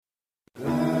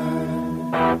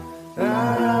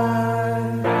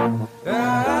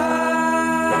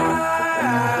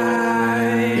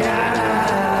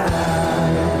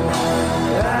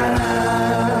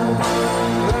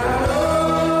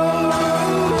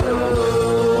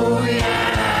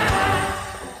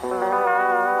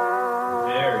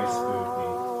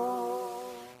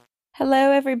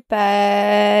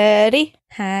everybody.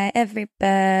 Hi,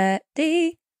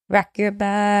 everybody. Rock your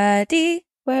body.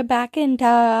 We're back and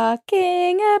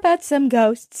talking about some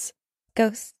ghosts.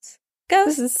 Ghosts.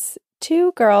 This is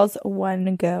Two Girls,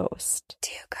 One Ghost.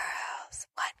 Two girls,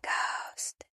 one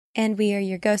ghost. And we are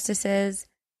your ghostesses.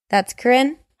 That's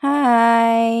Corinne.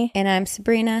 Hi. And I'm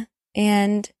Sabrina.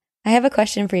 And I have a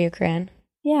question for you, Corinne.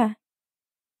 Yeah.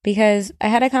 Because I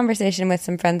had a conversation with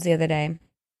some friends the other day.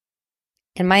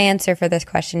 And my answer for this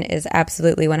question is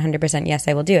absolutely 100% yes,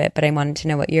 I will do it. But I wanted to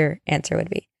know what your answer would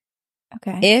be.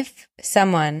 Okay. If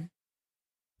someone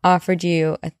offered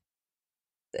you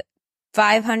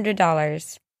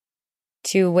 $500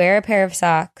 to wear a pair of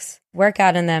socks, work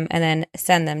out in them, and then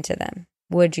send them to them,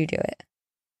 would you do it?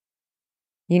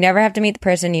 You never have to meet the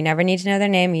person. You never need to know their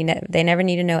name. They never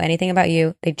need to know anything about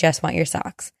you. They just want your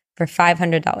socks for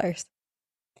 $500.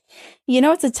 You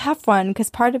know, it's a tough one because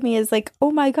part of me is like, oh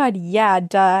my God, yeah,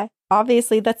 duh.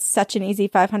 Obviously, that's such an easy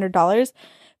 $500.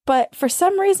 But for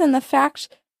some reason, the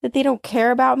fact that they don't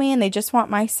care about me and they just want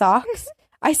my socks,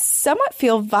 I somewhat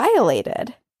feel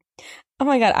violated. Oh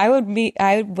my God,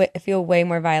 I would feel way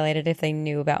more violated if they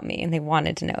knew about me and they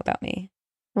wanted to know about me.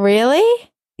 Really?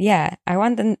 Yeah, I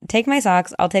want them to take my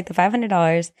socks. I'll take the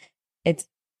 $500. It's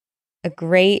a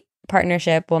great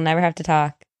partnership. We'll never have to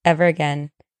talk ever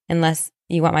again unless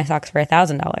you want my socks for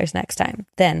 $1,000 next time.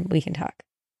 Then we can talk.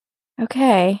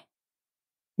 Okay.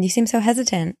 You seem so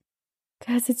hesitant.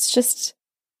 Because it's just,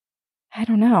 I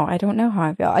don't know. I don't know how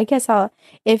I feel. I guess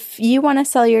if you want to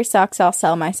sell your socks, I'll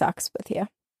sell my socks with you.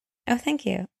 Oh, thank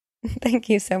you. Thank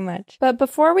you so much. But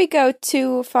before we go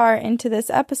too far into this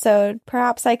episode,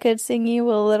 perhaps I could sing you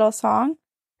a little song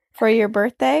for your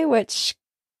birthday, which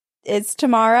is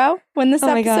tomorrow when this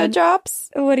episode drops.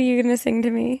 What are you going to sing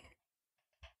to me?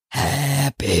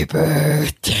 Happy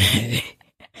birthday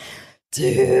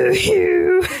to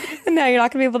you. No, you're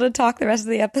not going to be able to talk the rest of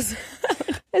the episode.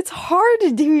 It's hard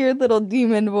to do your little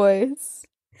demon voice.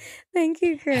 Thank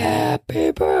you, Chris.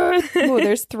 Happy birthday. Oh,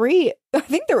 there's three. I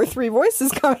think there were three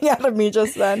voices coming out of me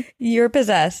just then. You're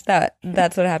possessed.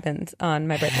 That's what happens on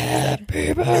my birthday episode.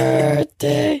 Happy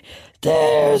birthday,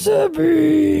 there's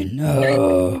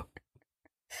Sabrina.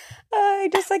 I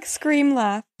just scream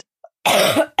laughed.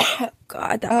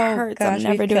 God, that hurts. Gosh, I'm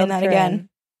never doing that again.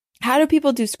 How do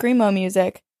people do screamo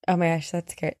music? Oh my gosh,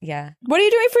 that's scary. Yeah. What are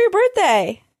you doing for your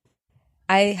birthday?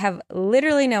 I have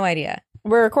literally no idea.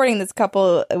 We're recording this a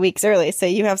couple of weeks early, so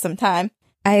you have some time.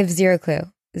 I have zero clue.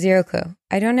 Zero clue.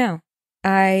 I don't know.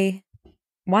 I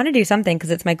want to do something because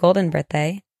it's my golden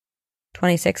birthday.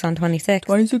 26 on 26.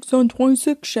 26 on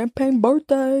 26, champagne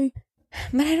birthday.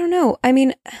 But I don't know. I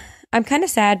mean, I'm kind of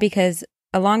sad because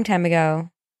a long time ago,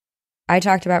 I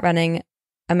talked about running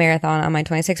a marathon on my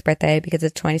 26th birthday because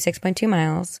it's 26.2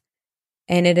 miles.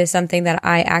 And it is something that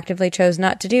I actively chose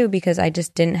not to do because I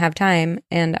just didn't have time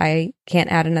and I can't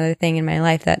add another thing in my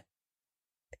life that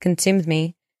consumes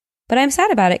me. But I'm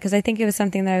sad about it because I think it was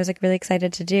something that I was really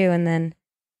excited to do. And then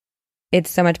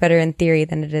it's so much better in theory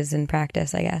than it is in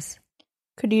practice, I guess.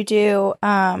 Could you do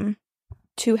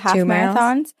two half 2 miles?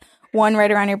 marathons? One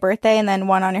right around your birthday and then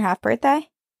one on your half birthday?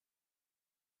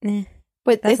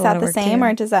 But is that the same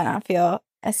or does that not feel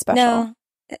as special?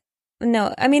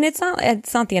 No. I mean, it's not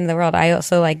the end of the world. I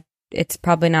also it's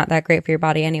probably not that great for your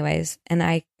body anyways. And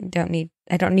I don't need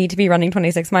to be running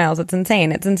 26 miles. It's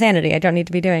insane. It's insanity. I don't need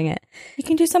to be doing it. You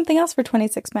can do something else for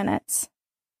 26 minutes.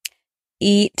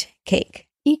 Eat cake.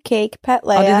 Eat cake, pet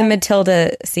Leia. I'll do the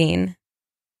Matilda scene.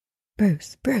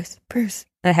 Bruce.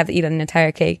 I have to eat an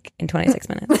entire cake in 26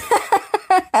 minutes.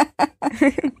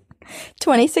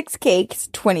 26 cakes,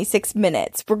 26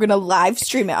 minutes. We're going to live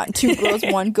stream it on Two Girls,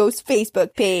 One Ghost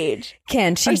Facebook page.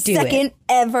 Can she do it? Our second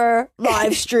ever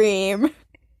live stream.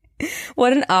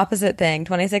 What an opposite thing.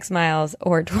 26 miles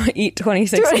or eat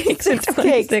 26 cakes in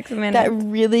 26 minutes. That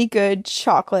really good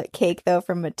chocolate cake, though,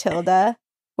 from Matilda.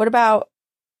 What about...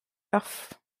 Oh,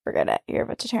 forget it. You're a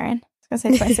vegetarian. I was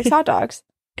going to say 26 hot dogs.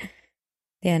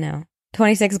 Yeah, no.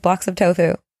 26 blocks of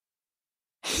tofu.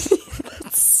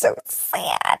 That's so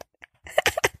sad.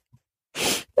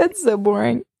 That's so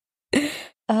boring.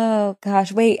 Oh,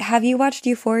 gosh. Wait, have you watched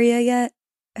Euphoria yet?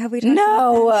 Have we talked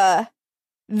No. about that?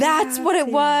 That's what it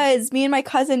was. Me and my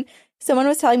cousin, someone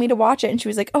was telling me to watch it, and she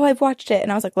was like, oh, I've watched it.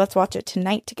 And I was like, let's watch it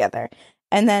tonight together.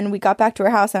 And then we got back to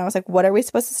her house, and I was like, what are we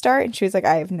supposed to start? And she was like,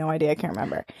 I have no idea. I can't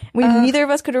remember. Neither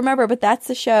of us could remember, but that's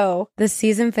the show. The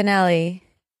season finale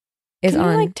is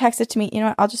on. Can you text it to me? You know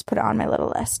what? I'll just put it on my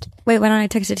little list. Wait, why don't I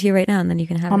text it to you right now, and then you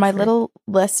can have it on my little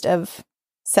list of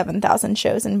 7,000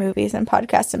 shows and movies and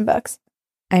podcasts and books.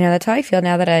 I know. That's how I feel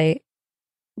now that I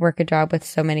work a job with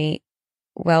so many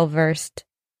well-versed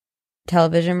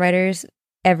television writers.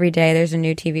 every day there's a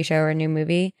new TV show or a new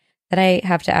movie that I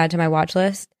have to add to my watch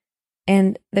list.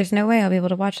 And there's no way I'll be able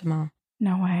to watch them all.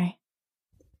 No way.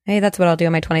 Maybe that's what I'll do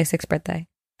on my 26th birthday.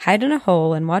 Hide in a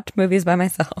hole and watch movies by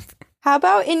myself. How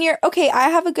about okay, I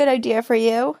have a good idea for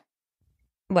you.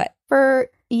 What? For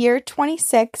year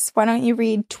 26, why don't you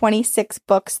read 26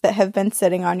 books that have been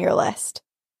sitting on your list?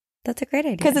 That's a great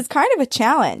idea. Because it's kind of a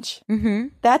challenge. Mm-hmm.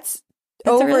 That's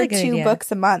That's a over really good 2 idea.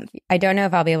 books a month. I don't know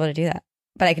if I'll be able to do that,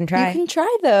 but I can try. You can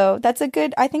try, though.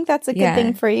 I think that's a good Yeah.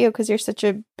 thing for you because you're such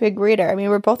a big reader. I mean,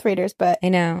 we're both readers, but I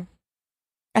know.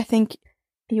 I think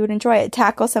you would enjoy it.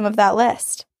 Tackle some of that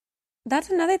list.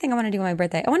 That's another thing I want to do on my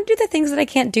birthday. I want to do the things that I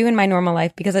can't do in my normal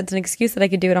life because it's an excuse that I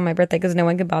could do it on my birthday because no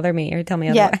one could bother me or tell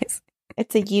me Yeah. otherwise.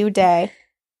 It's a you day.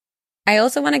 I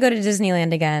also want to go to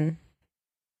Disneyland again.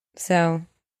 So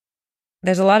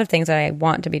there's a lot of things that I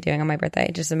want to be doing on my birthday.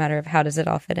 It's just a matter of how does it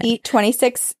all fit in. Eat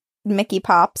 26 Mickey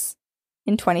Pops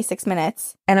in 26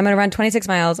 minutes. And I'm going to run 26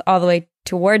 miles all the way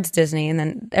towards Disney, and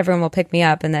then everyone will pick me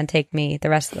up and then take me the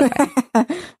rest of the way.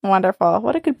 Wonderful.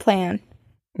 What a good plan.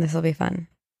 This will be fun.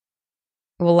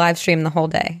 We'll live stream the whole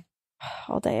day.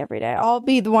 All day, every day. I'll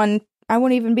be the one. I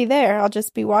won't even be there. I'll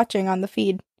just be watching on the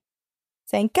feed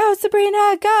saying, "Go,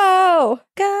 Sabrina, go."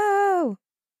 Go!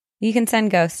 You can send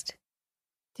Ghost.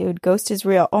 Dude, Ghost is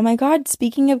real. Oh my God.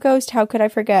 Speaking of Ghost, how could I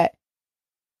forget?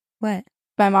 What?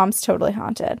 My mom's totally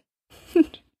haunted.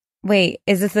 Wait,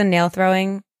 is this the nail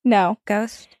throwing No,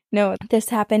 ghost? no, this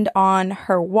happened on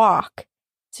her walk.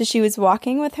 So she was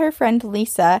walking with her friend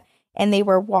Lisa, and they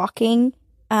were walking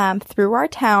through our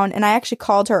town. And I actually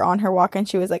called her on her walk, and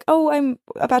she was like, "Oh, I'm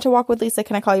about to walk with Lisa.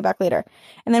 Can I call you back later?"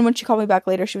 And then when she called me back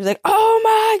later, she was like, "Oh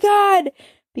my God!"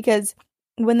 Because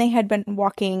when they had been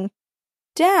walking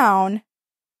down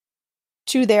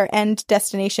to their end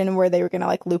destination where they were going to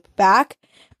like loop back,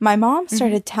 my mom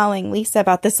started telling Lisa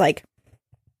about this like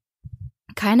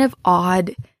kind of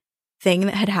odd thing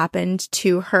that had happened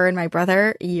to her and my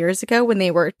brother years ago when they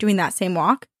were doing that same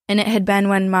walk. And it had been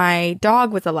when my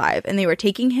dog was alive and they were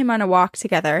taking him on a walk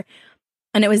together,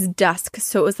 and it was dusk.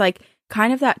 So it was like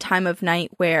kind of that time of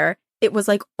night where it was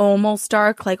like almost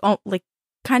dark, like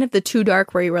kind of the too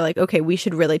dark where you were like, okay, we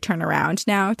should really turn around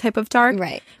now type of dark,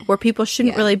 Right. where people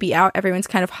shouldn't Yeah. really be out. Everyone's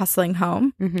kind of hustling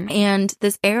home. Mm-hmm. And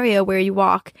this area where you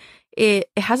walk, it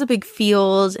has a big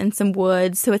field and some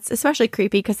woods. So it's especially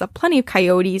creepy because plenty of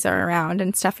coyotes are around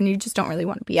and stuff, and you just don't really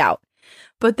want to be out.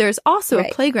 But there's also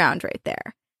Right. a playground right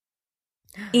there.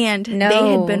 And No.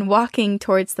 they had been walking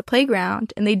towards the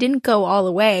playground, and they didn't go all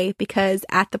the way because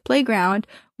at the playground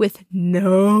with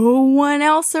no one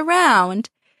else around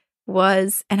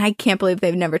was, and I can't believe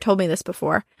they've never told me this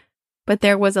before, but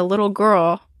there was a little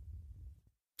girl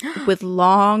with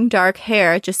long dark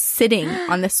hair just sitting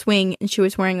on the swing, and she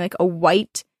was wearing like a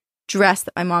white dress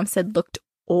that my mom said looked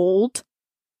old,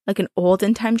 like an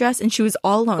olden time dress, and she was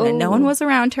all alone and no one Oh. was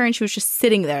around her, and she was just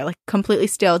sitting there like completely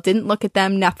still, didn't look at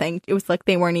them, nothing. It was like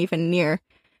they weren't even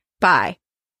nearby.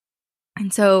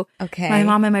 And so Okay. my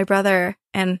mom and my brother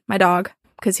and my dog,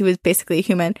 because he was basically a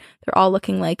human, they're all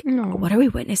looking like, No. what are we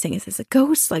witnessing? Is this a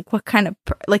ghost? Like, what kind of,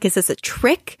 like, is this a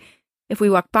trick? If we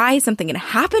walk by, is something going to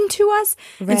happen to us?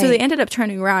 And so they ended up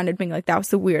turning around and being like, that was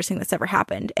the weirdest thing that's ever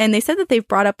happened. And they said that they've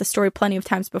brought up the story plenty of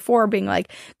times before, being like,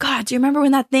 God, do you remember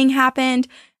when that thing happened?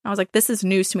 And I was like, this is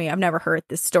news to me. I've never heard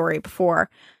this story before.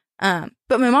 But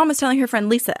my mom was telling her friend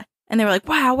Lisa, and they were like,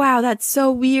 wow, that's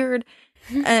so weird,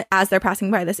 as they're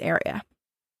passing by this area.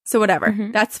 So whatever,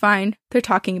 Mhm. that's fine. They're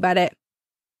talking about it.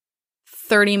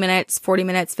 30 minutes, 40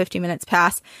 minutes, 50 minutes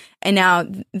pass, and now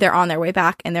they're on their way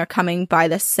back, and they're coming by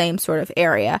the same sort of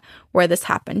area where this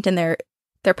happened, and they're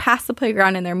past the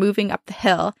playground, and they're moving up the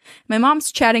hill. My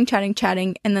mom's chatting,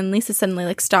 and then Lisa suddenly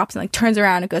like stops and like turns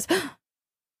around and goes,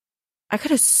 I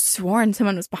could have sworn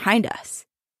someone was behind us.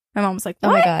 My mom was like, what?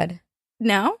 Oh my God.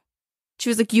 No? She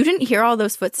was like, you didn't hear all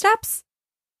those footsteps?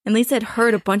 And Lisa had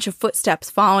heard a bunch of footsteps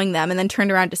following them and then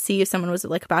turned around to see if someone was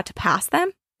like about to pass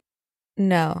them.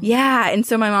 No. Yeah. And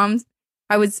so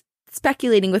I was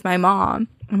speculating with my mom,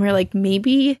 and we were like,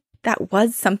 maybe that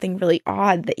was something really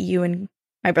odd that you and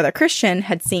my brother Christian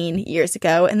had seen years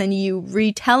ago. And then you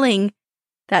retelling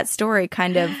that story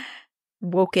kind of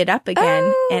woke it up again,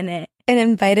 Oh. and it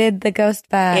invited the ghost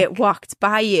back. it walked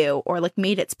by you, or like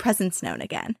made its presence known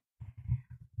again.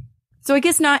 So I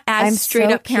guess not as I'm straight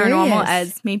so up paranormal curious.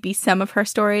 as maybe some of her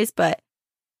stories, but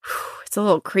it's a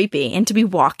little creepy. And to be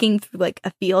walking through like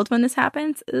a field when this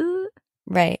happens, ugh.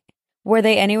 Right. Were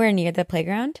they anywhere near the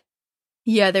playground?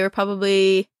 Yeah, they were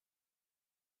probably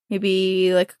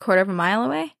maybe like a quarter of a mile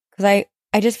away. Because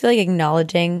I just feel like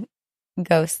acknowledging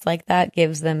ghosts like that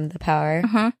gives them the power.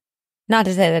 Uh-huh. Not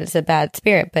to say that it's a bad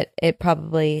spirit, but it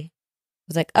probably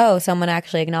was like, oh, someone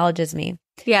actually acknowledges me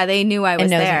Yeah, they knew I was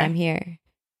and knows there. that I'm here.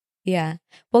 Yeah.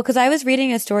 Well, because I was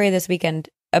reading a story this weekend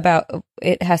about,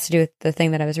 it has to do with the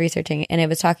thing that I was researching, and it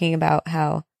was talking about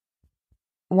how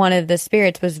one of the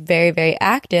spirits was very, very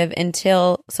active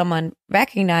until someone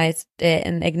recognized it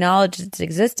and acknowledged its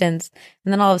existence.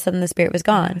 And then all of a sudden the spirit was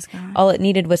gone. All it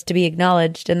needed was to be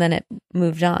acknowledged, and then it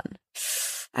moved on.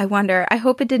 I wonder. I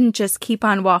hope it didn't just keep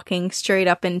on walking straight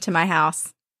up into my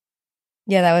house.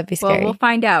 Yeah, that would be scary. Well, we'll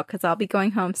find out because I'll be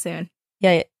going home soon.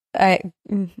 Yeah.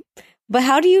 But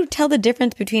how do you tell the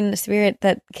difference between the spirit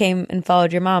that came and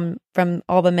followed your mom from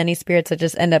all the many spirits that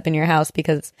just end up in your house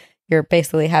because you're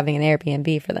basically having an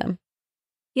Airbnb for them?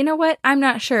 You know what? I'm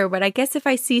not sure, but I guess if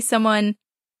I see someone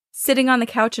sitting on the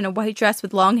couch in a white dress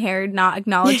with long hair, not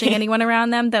acknowledging anyone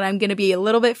around them, then I'm going to be a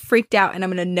little bit freaked out, and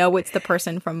I'm going to know it's the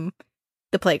person from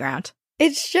the playground.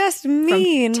 It's just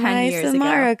me in 10 my years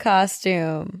Samara ago.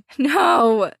 costume.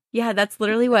 No. Yeah, that's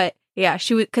literally what. Yeah,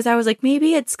 she was, because I was like,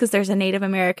 maybe it's because there's a Native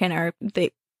American, or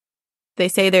they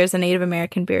say there's a Native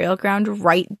American burial ground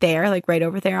right there, like right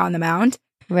over there on the mound.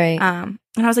 Right. And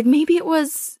I was like, maybe it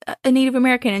was a Native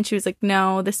American. And she was like,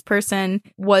 no, this person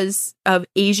was of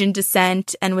Asian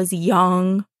descent and was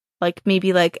young, like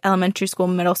maybe like elementary school,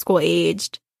 middle school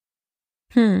aged.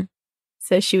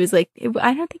 So she was like,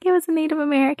 I don't think it was a Native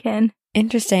American.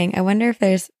 Interesting. I wonder if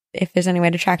there's any way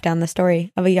to track down the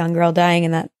story of a young girl dying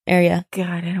in that area.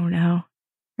 God, I don't know.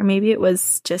 Or maybe it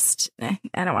was just, I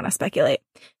don't want to speculate.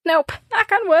 Nope. Knock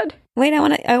on wood. Wait,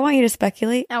 I want you to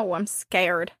speculate. Oh, I'm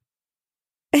scared.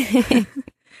 I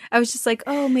was just like,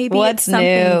 oh, maybe What's it's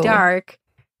something new? dark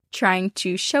trying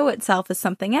to show itself as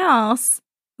something else,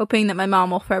 hoping that my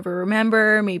mom will forever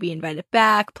remember, maybe invite it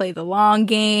back, play the long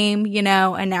game,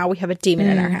 and now we have a demon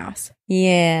in our house.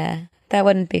 Yeah, that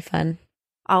wouldn't be fun.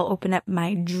 I'll open up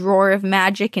my drawer of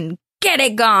magic and get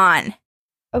it gone.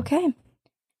 Okay.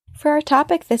 For our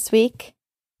topic this week,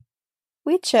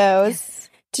 we chose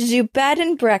to do bed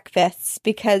and breakfasts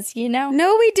because,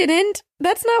 No, we didn't.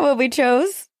 That's not what we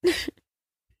chose.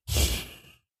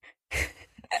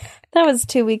 that was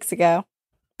 2 weeks ago.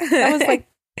 That was like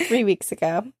 3 weeks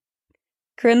ago.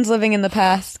 Corinne's living in the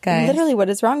past, guys. Literally, what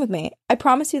is wrong with me? I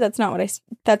promise you that's not what I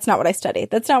studied.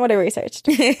 That's not what I researched.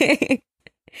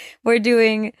 We're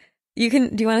doing, do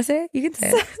you want to say it? You can say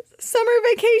it. Summer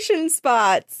vacation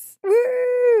spots.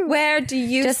 Woo! Where do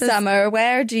you summer?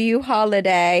 Where do you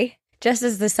holiday? Just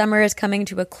as the summer is coming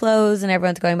to a close and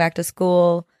everyone's going back to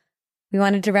school, we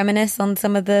wanted to reminisce on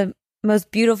some of the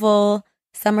most beautiful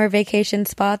summer vacation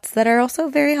spots that are also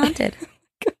very haunted.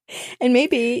 And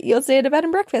maybe you'll stay at a bed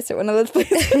and breakfast at one of those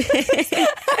places.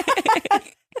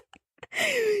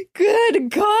 Good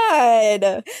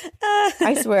God.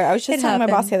 I swear, I was just telling my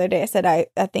boss the other day, I said, I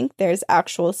think there's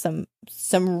actual some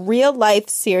real life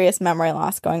serious memory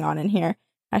loss going on in here.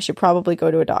 I should probably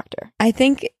go to a doctor. I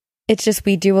think it's just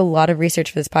we do a lot of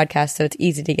research for this podcast, so it's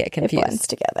easy to get confused. It blends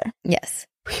together. Yes.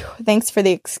 Whew, thanks for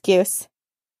the excuse.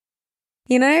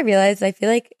 I realized I feel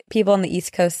like people on the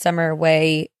East Coast summer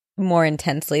way more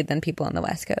intensely than people on the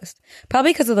West Coast.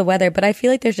 Probably because of the weather, but I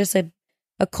feel like there's just a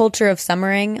culture of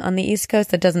summering on the East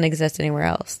Coast that doesn't exist anywhere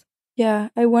else. Yeah,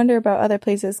 I wonder about other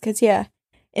places because,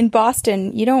 in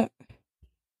Boston, you don't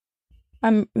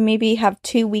maybe have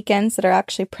 2 weekends that are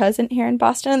actually present here in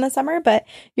Boston in the summer, but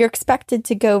you're expected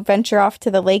to go venture off to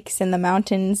the lakes and the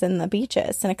mountains and the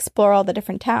beaches and explore all the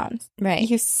different towns. Right.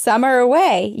 You summer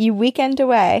away, you weekend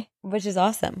away. Which is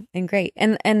awesome and great.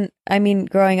 And I mean,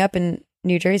 growing up in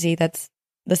New Jersey,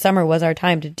 the summer was our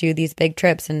time to do these big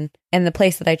trips, and the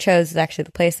place that I chose is actually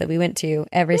the place that we went to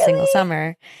every single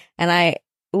summer. And I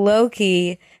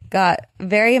low-key got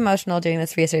very emotional doing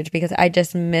this research because I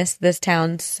just missed this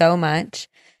town so much.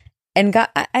 And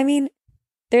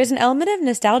there's an element of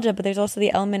nostalgia, but there's also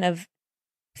the element of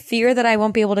fear that I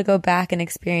won't be able to go back and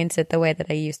experience it the way that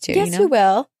I used to. Yes, you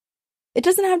will. It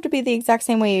doesn't have to be the exact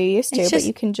same way you used to, but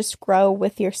you can just grow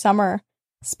with your summer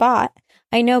spot.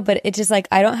 I know, but it's just like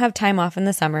I don't have time off in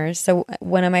the summers. So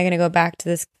when am I going to go back to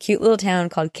this cute little town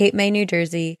called Cape May, New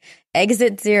Jersey,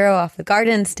 exit 0 off the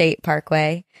Garden State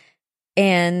Parkway?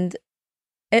 And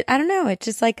I don't know. It's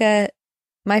just like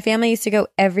my family used to go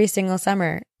every single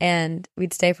summer, and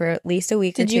we'd stay for at least a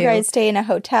week or two. Did you guys stay in a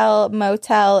hotel,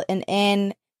 motel, an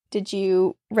inn? Did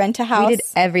you rent a house? We did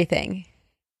everything.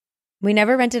 We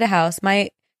never rented a house. My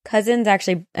cousins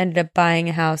actually ended up buying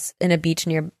a house in a beach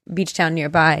town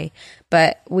nearby,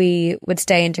 but we would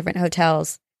stay in different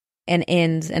hotels and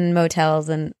inns and motels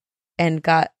and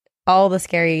got all the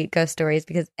scary ghost stories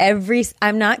because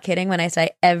I'm not kidding when I say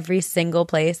every single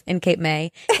place in Cape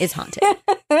May is haunted.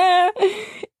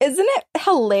 Isn't it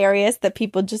hilarious that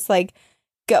people just like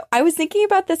go. I was thinking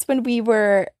about this when we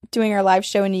were doing our live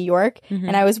show in New York,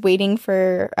 and I was waiting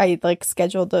I like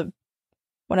scheduled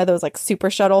one of those like super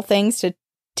shuttle things to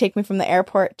take me from the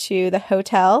airport to the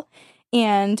hotel.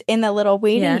 And in the little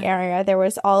waiting area, there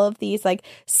was all of these like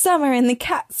summer in the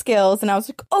Catskills. And I was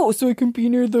like, oh, so I can be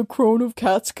near the crown of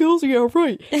Catskills? Yeah,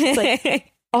 right. It's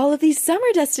like all of these summer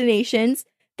destinations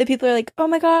that people are like, oh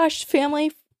my gosh,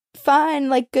 family fun,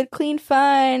 like good, clean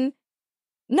fun.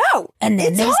 No. And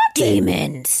then there's haunted.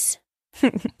 demons.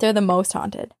 They're the most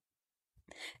haunted.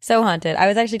 So haunted. I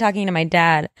was actually talking to my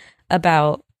dad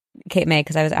about Cape May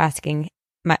because I was asking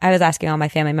all my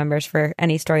family members for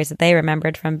any stories that they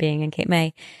remembered from being in Cape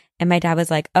May. And my dad was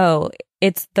like, oh,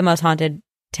 it's the most haunted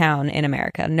town in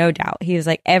America. No doubt. He was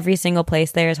like, every single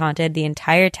place there is haunted. The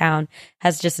entire town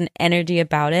has just an energy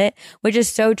about it, which is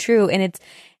so true.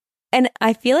 And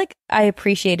I feel like I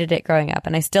appreciated it growing up,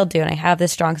 and I still do. And I have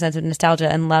this strong sense of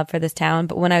nostalgia and love for this town.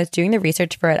 But when I was doing the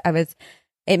research for it,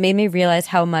 it made me realize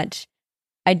how much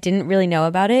I didn't really know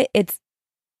about it. It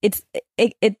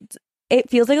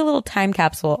feels like a little time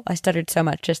capsule. I stuttered so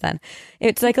much just then.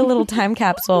 It's like a little time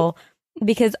capsule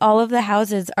because all of the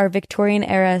houses are Victorian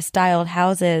era styled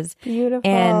houses. Beautiful.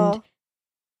 And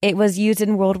it was used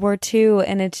in World War II,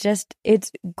 and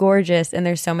it's gorgeous, and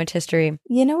there's so much history.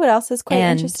 You know what else is quite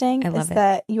interesting? I love it.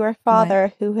 That your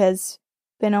father, who has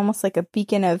been almost like a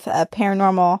beacon of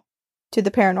paranormal to the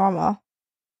paranormal,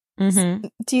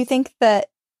 do you think that,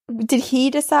 did he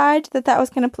decide that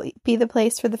was going to be the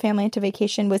place for the family to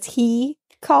vacation? Was he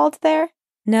called there?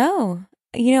 No.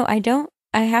 I don't.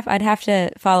 I'd have to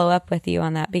follow up with you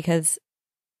on that because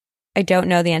I don't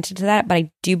know the answer to that, but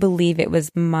I do believe it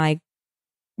was my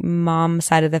mom's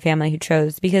side of the family who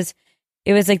chose, because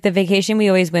it was like the vacation we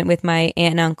always went with my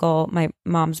aunt and uncle, my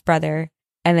mom's brother,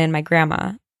 and then my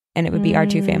grandma, and it would be our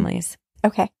two families.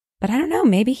 Okay. But I don't know.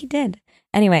 Maybe he did.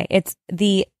 Anyway, it's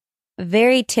the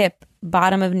very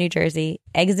bottom of New Jersey,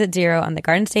 exit 0 on the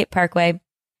Garden State Parkway.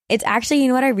 It's actually, you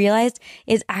know what I realized?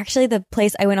 Is actually the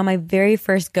place I went on my very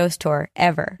first ghost tour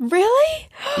ever. Really?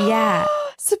 Yeah.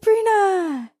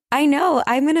 Sabrina. I know.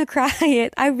 I'm going to cry.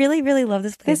 I really, really love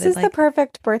this place. This is the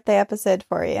perfect birthday episode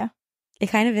for you. It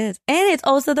kind of is. And it's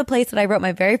also the place that I wrote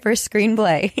my very first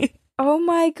screenplay. Oh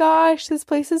my gosh. This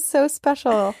place is so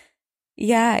special.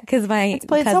 Yeah, because it's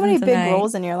played so many big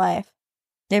roles in your life.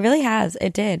 It really has.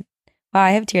 It did. Wow,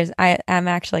 I have tears. I'm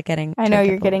actually getting... I know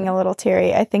you're getting a little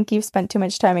teary. I think you've spent too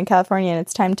much time in California and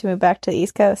it's time to move back to the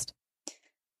East Coast.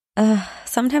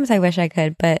 Sometimes I wish I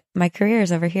could, but my career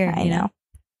is over here. I know.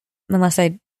 Unless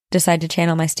I decide to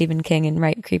channel my Stephen King and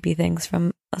write creepy things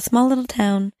from a small little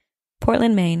town,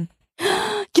 Portland, Maine.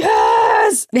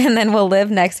 Yes! And then we'll live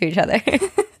next to each other.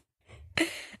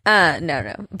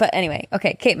 No. But anyway,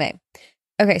 okay, Cape May.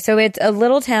 Okay, so it's a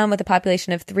little town with a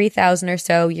population of 3,000 or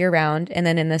so year-round, and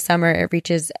then in the summer it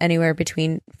reaches anywhere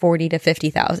between 40 to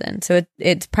 50,000. So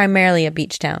it's primarily a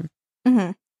beach town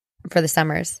for the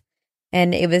summers.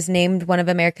 And it was named one of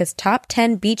America's top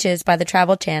 10 beaches by the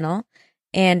Travel Channel,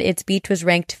 and its beach was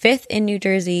ranked 5th in New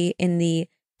Jersey in the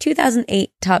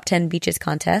 2008 Top 10 Beaches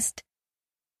contest.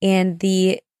 And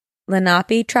the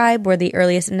Lenape tribe were the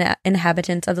earliest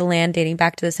inhabitants of the land, dating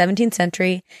back to the 17th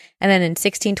century. And then in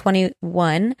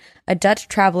 1621, a Dutch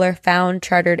traveler found,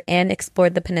 chartered, and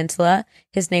explored the peninsula.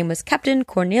 His name was Captain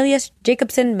Cornelius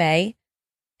Jacobson May,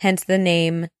 hence the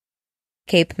name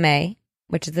Cape May,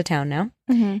 which is the town now.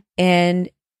 And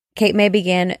Cape May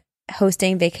began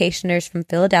hosting vacationers from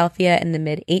Philadelphia in the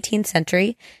mid-18th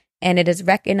century, and it is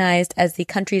recognized as the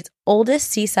country's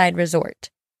oldest seaside resort.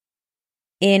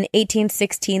 In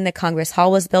 1816, the Congress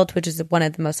Hall was built, which is one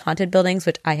of the most haunted buildings,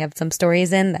 which I have some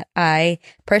stories in that I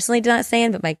personally did not stay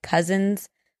in, but my cousins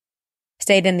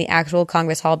stayed in the actual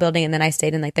Congress Hall building, and then I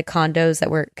stayed in like the condos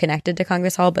that were connected to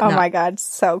Congress Hall. But my God,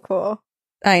 so cool.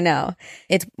 I know.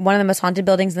 It's one of the most haunted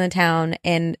buildings in the town,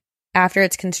 and after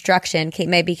its construction, Cape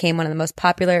May became one of the most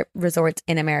popular resorts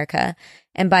in America.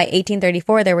 And by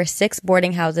 1834, there were 6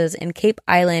 boarding houses, and Cape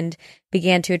Island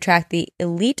began to attract the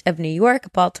elite of New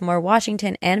York, Baltimore,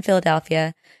 Washington, and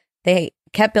Philadelphia. They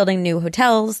kept building new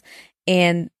hotels,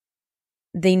 and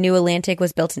the New Atlantic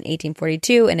was built in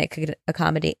 1842, and it could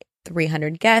accommodate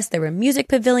 300 guests. There were music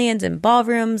pavilions and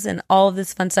ballrooms and all of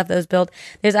this fun stuff that was built.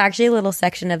 There's actually a little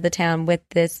section of the town with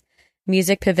this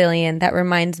music pavilion that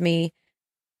reminds me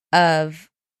of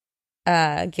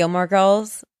Gilmore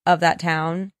Girls of that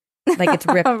town. Like it's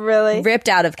ripped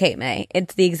out of Cape May.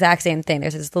 It's the exact same thing.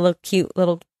 There's this little cute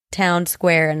little town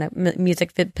square, and a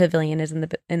music pavilion is in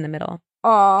the middle.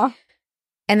 Aww.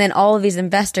 And then all of these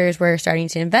investors were starting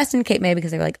to invest in Cape May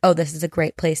because they were like, oh, this is a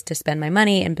great place to spend my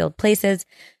money and build places.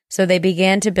 So they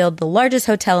began to build the largest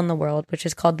hotel in the world, which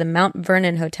is called the Mount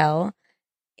Vernon Hotel.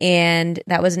 And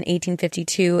that was in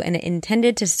 1852, and it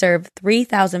intended to serve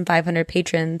 3,500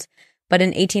 patrons. But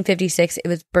in 1856, it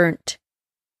was burnt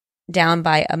down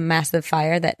by a massive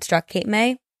fire that struck Cape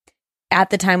May.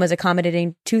 At the time was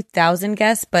accommodating 2,000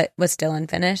 guests, but was still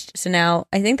unfinished. So now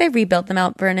I think they rebuilt the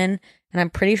Mount Vernon, and I'm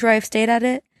pretty sure I've stayed at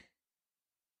it,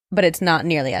 but it's not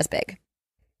nearly as big.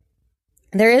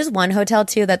 There is one hotel,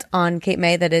 too, that's on Cape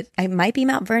May that it might be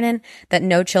Mount Vernon, that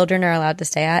no children are allowed to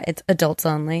stay at. It's adults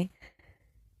only.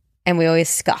 And we always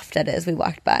scoffed at it as we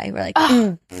walked by. We're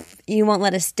like, you won't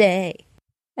let us stay.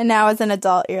 And now as an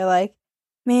adult, you're like,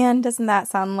 man, doesn't that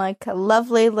sound like a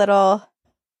lovely little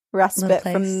respite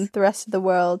from the rest of the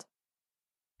world?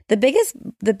 The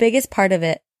biggest part of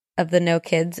it, of the no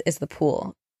kids, is the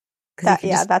pool. That's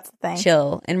the thing.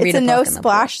 Chill and read a book. It's a no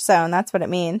splash zone. That's what it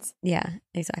means. Yeah,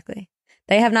 exactly.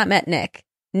 They have not met Nick.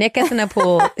 Nick is in a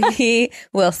pool. He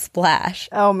will splash.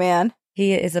 Oh, man.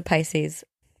 He is a Pisces.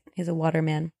 He's a water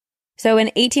man. So in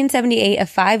 1878, a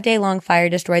 5-day-long fire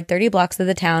destroyed 30 blocks of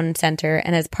the town center,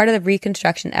 and as part of the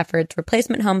reconstruction efforts,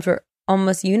 replacement homes were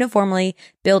almost uniformly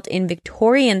built in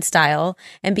Victorian style,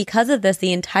 and because of this,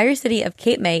 the entire city of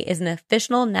Cape May is an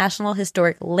official National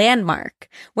Historic Landmark,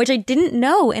 which I didn't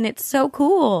know, and it's so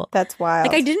cool. That's wild.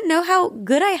 Like, I didn't know how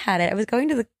good I had it. I was going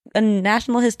to a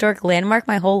National Historic Landmark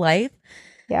my whole life.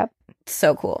 Yep.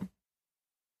 So cool.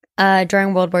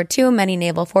 During World War II, many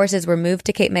naval forces were moved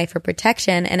to Cape May for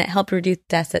protection, and it helped reduce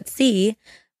deaths at sea.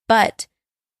 But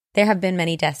there have been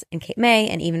many deaths in Cape May,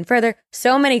 and even further,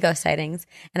 so many ghost sightings.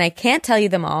 And I can't tell you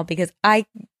them all because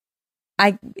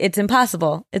it's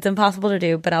impossible. It's impossible to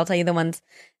do, but I'll tell you the ones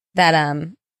that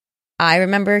I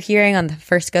remember hearing on the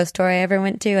first ghost tour I ever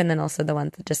went to, and then also the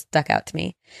ones that just stuck out to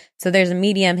me. So there's a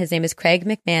medium, his name is Craig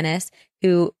McManus,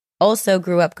 who also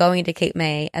grew up going to Cape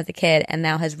May as a kid and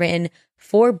now has written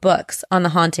 4 books on the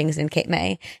hauntings in Cape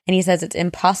May. And he says it's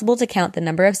impossible to count the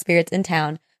number of spirits in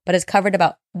town, but has covered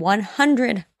about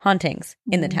 100 hauntings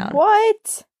in the town.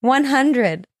 What?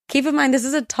 100. Keep in mind, this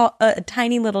is a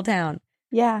tiny little town.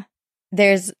 Yeah.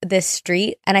 There's this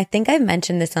street, and I think I've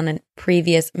mentioned this on a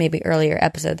previous, maybe earlier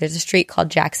episode. There's a street called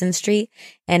Jackson Street,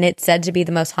 and it's said to be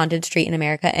the most haunted street in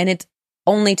America, and it's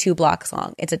only 2 blocks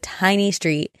long. It's a tiny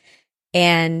street,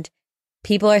 and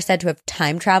people are said to have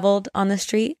time traveled on the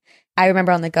street. I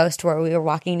remember on the ghost tour, we were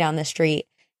walking down the street,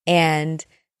 and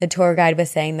the tour guide was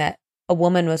saying that a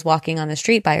woman was walking on the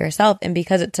street by herself, and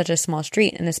because it's such a small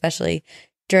street, and especially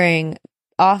during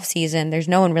off season, there's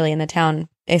no one really in the town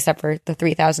except for the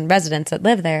 3,000 residents that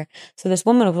live there. So this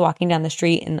woman was walking down the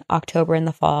street in October in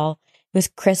the fall. It was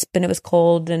crisp and it was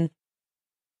cold and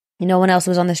no one else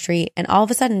was on the street. And all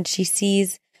of a sudden she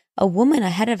sees a woman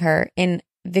ahead of her in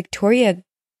Victoria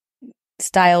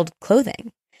styled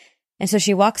clothing. And so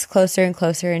she walks closer and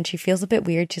closer and she feels a bit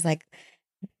weird. She's like,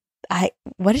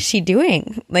 what is she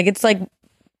doing? Like, it's like,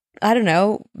 I don't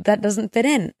know, that doesn't fit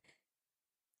in.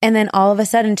 And then all of a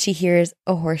sudden she hears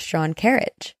a horse-drawn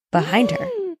carriage behind her.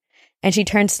 And she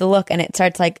turns to look and it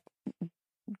starts like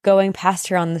going past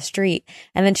her on the street.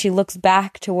 And then she looks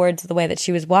back towards the way that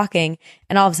she was walking.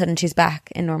 And all of a sudden she's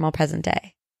back in normal present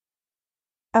day.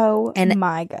 Oh, and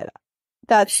my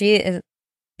God. She is,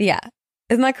 yeah.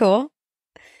 Isn't that cool?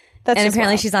 And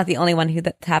apparently she's not the only one who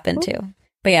that's happened to.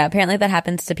 But yeah, apparently that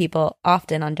happens to people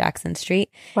often on Jackson Street.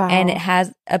 Wow. And it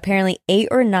has apparently 8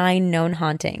 or 9 known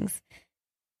hauntings.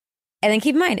 And then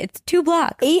keep in mind, it's 2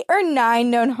 blocks. 8 or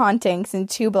 9 known hauntings in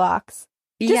 2 blocks.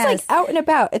 Just yes. like out and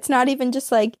about. It's not even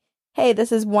just like, hey,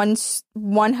 this is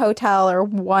one hotel or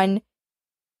one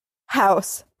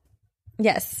house.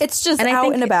 Yes. It's just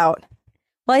out and about.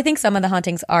 Well, I think some of the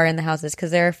hauntings are in the houses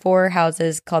because there are 4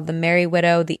 houses called the Merry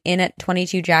Widow, the Inn at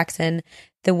 22 Jackson,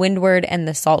 the Windward, and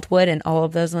the Saltwood, and all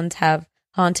of those ones have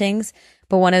hauntings.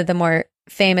 But one of the more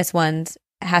famous ones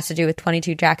has to do with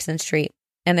 22 Jackson Street.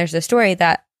 And there's a story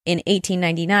that in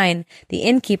 1899, the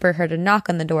innkeeper heard a knock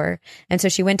on the door, and so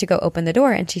she went to go open the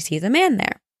door, and she sees a man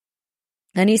there.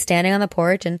 And he's standing on the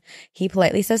porch, and he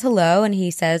politely says hello, and he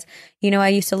says, I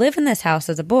used to live in this house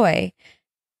as a boy,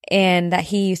 and that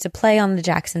he used to play on the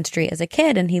Jackson Street as a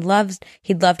kid, and he'd love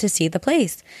to see the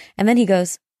place. And then he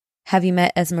goes, have you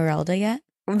met Esmeralda yet?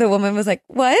 The woman was like,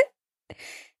 what?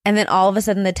 And then all of a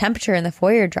sudden, the temperature in the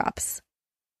foyer drops,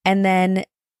 and then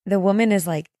the woman is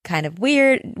like kind of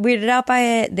weirded out by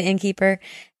it, the innkeeper.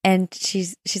 And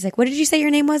she's like, what did you say your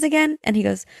name was again? And he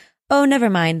goes, oh, never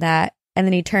mind that. And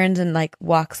then he turns and like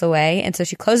walks away. And so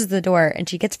she closes the door and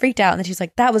she gets freaked out. And then she's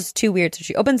like, that was too weird. So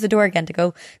she opens the door again to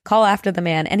go call after the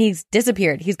man. And he's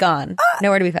disappeared. He's gone.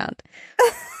 Nowhere to be found.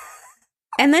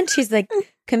 And then she's like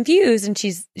confused and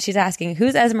she's asking,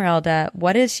 who's Esmeralda?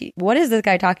 What is this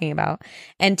guy talking about?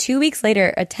 And 2 weeks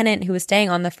later, a tenant who was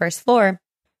staying on the first floor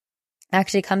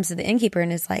actually comes to the innkeeper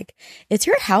and is like, is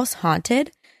your house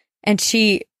haunted? And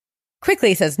she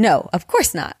quickly says, no, of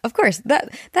course not. Of course,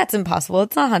 that's impossible.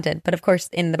 It's not haunted. But of course,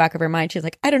 in the back of her mind, she's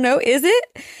like, I don't know, is it?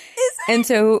 And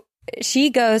so she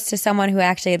goes to someone who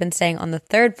actually had been staying on the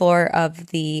third floor of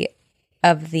the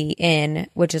inn,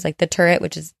 which is like the turret,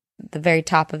 which is the very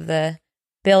top of the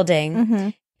building. Mm-hmm.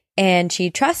 And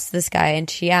she trusts this guy and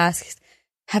she asks,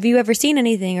 have you ever seen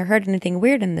anything or heard anything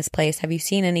weird in this place? Have you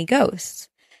seen any ghosts?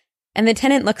 And the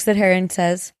tenant looks at her and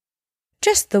says,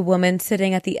 just the woman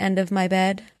sitting at the end of my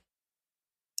bed.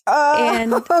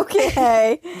 And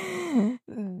okay.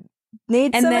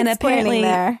 Needs and some then explaining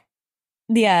there.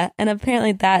 Yeah, and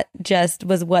apparently that just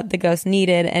was what the ghost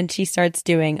needed, and she starts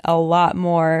doing a lot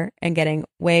more and getting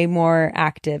way more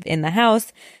active in the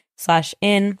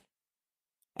house/inn.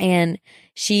 And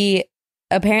she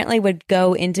apparently would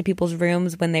go into people's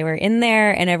rooms when they were in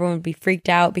there, and everyone would be freaked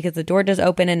out because the door does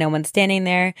open and no one's standing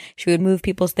there. She would move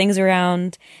people's things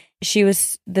around.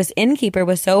 This innkeeper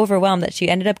was so overwhelmed that she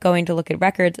ended up going to look at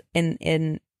records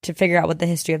in to figure out what the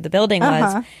history of the building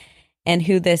was and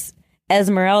who this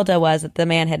Esmeralda was that the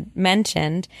man had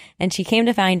mentioned. And she came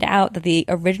to find out that the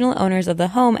original owners of the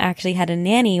home actually had a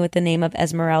nanny with the name of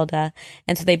Esmeralda.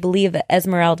 And so they believe that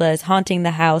Esmeralda is haunting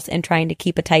the house and trying to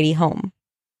keep a tidy home.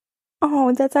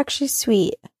 Oh, that's actually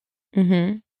sweet.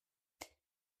 Mm-hmm.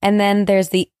 And then there's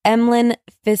the Emlyn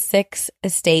Physics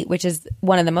Estate, which is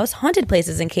one of the most haunted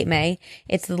places in Cape May.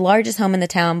 It's the largest home in the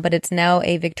town, but it's now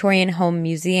a Victorian home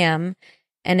museum,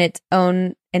 and it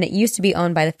used to be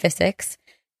owned by the Physics.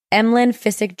 Emlyn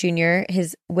Physic Jr.,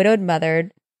 his widowed mother,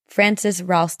 Frances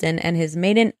Ralston, and his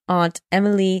maiden aunt,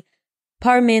 Emily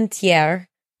Parmentier,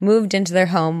 moved into their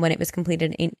home when it was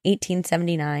completed in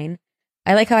 1879.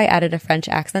 I like how I added a French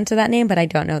accent to that name, but I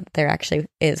don't know that there actually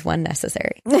is one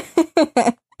necessary.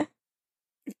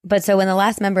 But so when the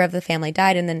last member of the family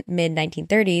died in the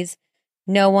mid-1930s,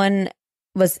 no one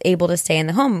was able to stay in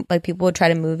the home. Like, people would try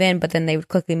to move in, but then they would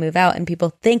quickly move out. And people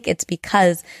think it's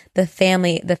because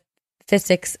the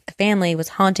Physics family was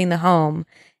haunting the home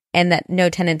and that no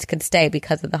tenants could stay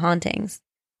because of the hauntings.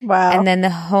 Wow. And then the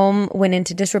home went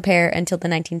into disrepair until the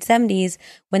 1970s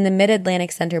when the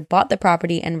Mid-Atlantic Center bought the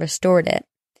property and restored it.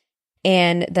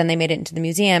 And then they made it into the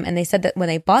museum. And they said that when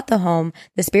they bought the home,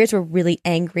 the spirits were really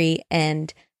angry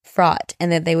and fraught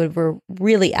and that they were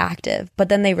really active. But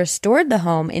then they restored the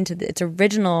home into its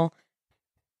original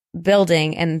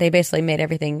building and they basically made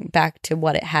everything back to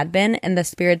what it had been. And the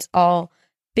spirits all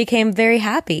became very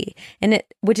happy,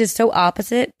 which is so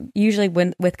opposite. Usually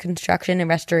with construction and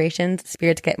restorations,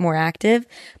 spirits get more active,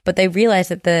 but they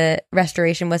realized that the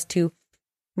restoration was to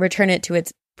return it to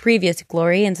its previous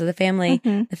glory. And so the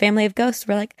family of ghosts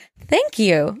were like, thank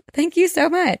you so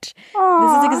much.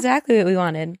 Aww. This is exactly what we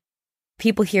wanted.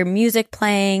 People hear music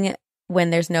playing when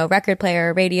there's no record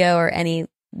player or radio or any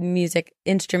music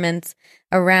instruments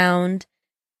around.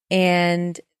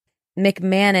 And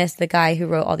McManus, the guy who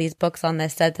wrote all these books on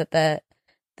this, said that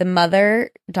the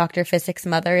mother, Dr. Physic's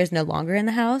mother, is no longer in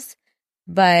the house,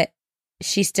 but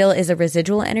she still is a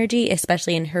residual energy,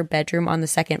 especially in her bedroom on the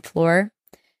second floor.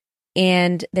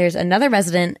 And there's another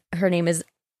resident, her name is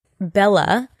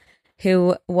Bella,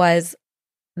 who was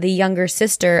the younger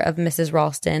sister of Mrs.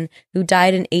 Ralston, who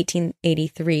died in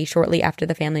 1883, shortly after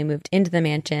the family moved into the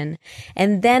mansion.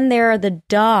 And then there are the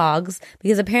dogs,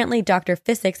 because apparently Dr.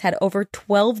 Physics had over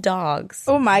 12 dogs.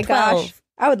 Oh my 12. gosh.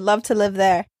 I would love to live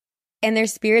there. And their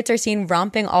spirits are seen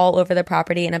romping all over the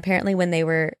property. And apparently when they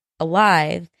were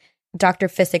alive, Dr.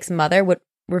 Physics' mother would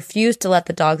refuse to let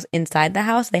the dogs inside the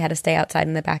house. They had to stay outside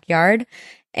in the backyard.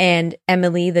 And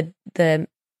Emily, the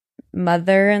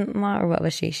mother-in-law, or what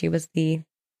was she? She was the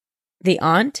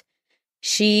aunt.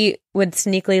 She would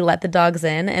sneakily let the dogs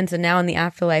in. And so now in the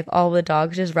afterlife, all the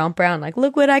dogs just romp around like,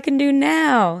 look what I can do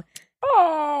now.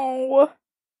 Oh.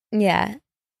 Yeah.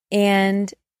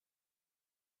 And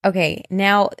okay,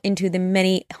 now into the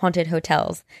many haunted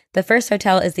hotels. The first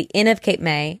hotel is the Inn of Cape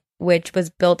May, which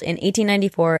was built in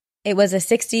 1894. It was a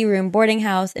 60-room boarding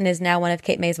house and is now one of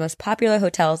Cape May's most popular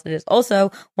hotels. It is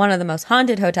also one of the most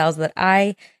haunted hotels that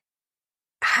I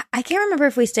can't remember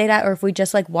if we stayed at or if we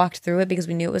just like walked through it because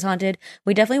we knew it was haunted.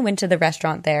 We definitely went to the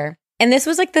restaurant there. And this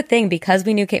was like the thing, because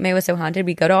we knew Cape May was so haunted,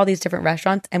 we go to all these different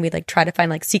restaurants and we'd like try to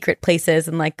find like secret places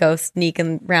and like go sneak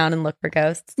around and look for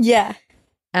ghosts. Yeah.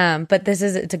 But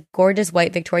it's a gorgeous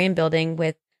white Victorian building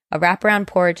with a wraparound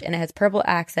porch and it has purple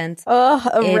accents. Oh,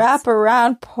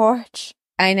 wraparound porch.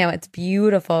 I know, it's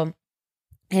beautiful.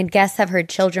 And guests have heard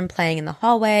children playing in the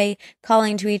hallway,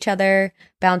 calling to each other,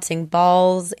 bouncing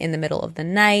balls in the middle of the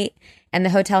night. And the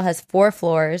hotel has 4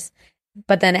 floors,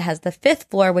 but then it has the 5th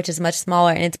floor, which is much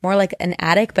smaller, and it's more like an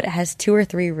attic, but it has 2 or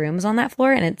 3 rooms on that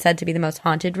floor, and it's said to be the most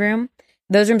haunted room.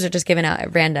 Those rooms are just given out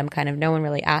at random, kind of. No one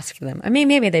really asked for them. I mean,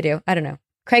 maybe they do. I don't know.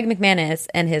 Craig McManus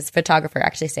and his photographer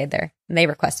actually stayed there, and they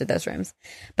requested those rooms.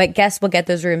 But guests will get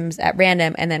those rooms at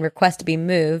random and then request to be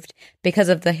moved because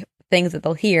of the things that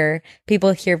they'll hear.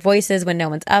 People hear voices when no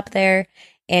one's up there.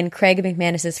 And Craig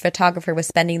McManus's photographer was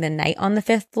spending the night on the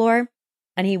 5th floor,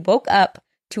 and he woke up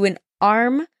to an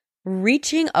arm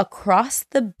reaching across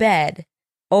the bed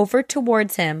over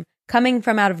towards him, coming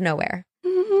from out of nowhere.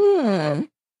 Mm-hmm.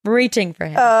 Reaching for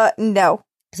him. No.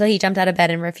 So he jumped out of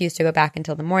bed and refused to go back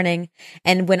until the morning.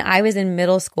 And when I was in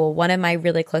middle school, one of my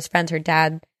really close friends, her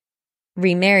dad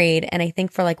remarried, and I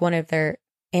think for like one of their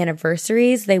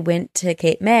anniversaries, they went to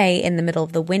Cape May in the middle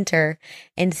of the winter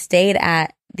and stayed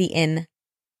at the Inn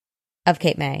of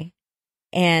Cape May.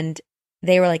 And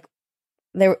they were like,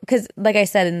 because like I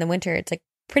said, in the winter, it's like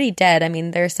pretty dead. I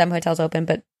mean, there are some hotels open,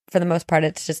 but for the most part,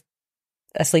 it's just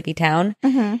a sleepy town.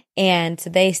 Mm-hmm. And so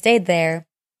they stayed there,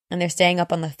 and they're staying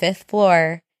up on the 5th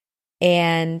floor,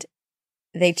 and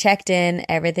they checked in.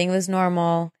 Everything was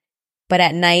normal. But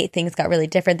at night, things got really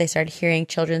different. They started hearing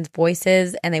children's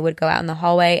voices, and they would go out in the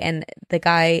hallway, and the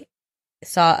guy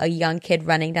saw a young kid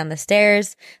running down the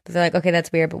stairs. But they're like, okay,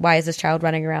 that's weird, but why is this child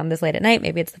running around this late at night?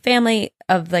 Maybe it's the family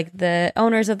of like the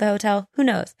owners of the hotel. Who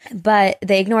knows? But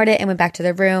they ignored it and went back to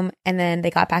their room, and then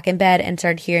they got back in bed and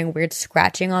started hearing weird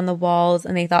scratching on the walls,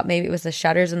 and they thought maybe it was the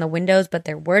shutters in the windows, but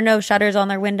there were no shutters on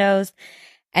their windows.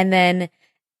 And then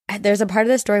there's a part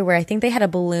of the story where I think they had a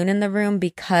balloon in the room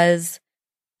because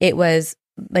it was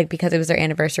their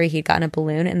anniversary. He'd gotten a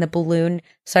balloon, and the balloon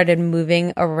started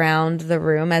moving around the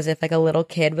room as if like a little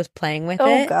kid was playing with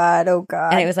it. Oh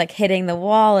God. And it was like hitting the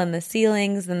wall and the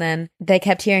ceilings. And then they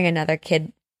kept hearing another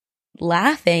kid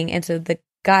laughing. And so the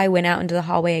guy went out into the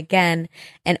hallway again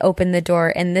and opened the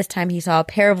door. And this time he saw a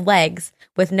pair of legs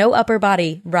with no upper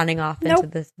body running off into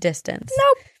the distance.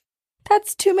 Nope.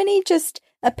 That's too many just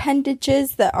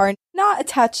appendages that are not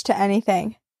attached to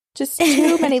anything. Just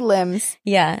too many limbs.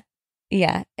 Yeah.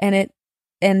 Yeah.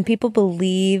 And people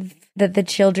believe that the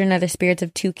children are the spirits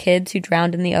of 2 kids who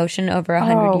drowned in the ocean over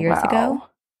 100 years ago.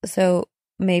 So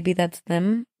maybe that's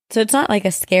them. So it's not like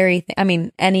a scary thing. I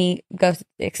mean, any ghost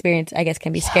experience, I guess,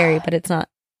 can be scary, but it's not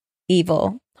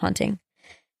evil haunting.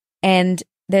 And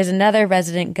there's another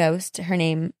resident ghost. Her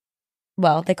name,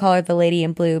 well, they call her the Lady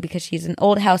in Blue because she's an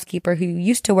old housekeeper who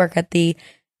used to work at the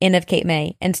Inn of Cape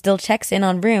May and still checks in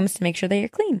on rooms to make sure they are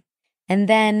clean. And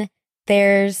then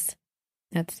there's,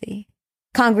 let's see,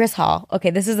 Congress Hall. Okay,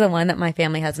 this is the one that my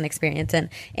family has an experience in,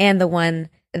 and the one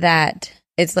that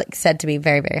is like said to be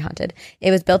very, very haunted. It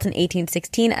was built in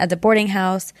 1816 as a boarding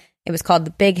house. It was called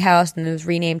the Big House, and it was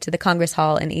renamed to the Congress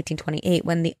Hall in 1828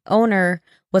 when the owner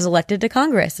was elected to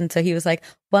Congress. And so he was like,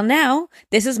 well, now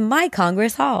this is my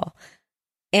Congress Hall.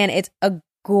 And it's a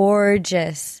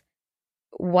gorgeous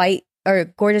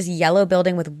gorgeous yellow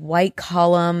building with white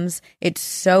columns. It's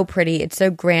so pretty. It's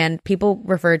so grand. People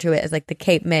refer to it as like the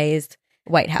Cape May's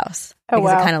White House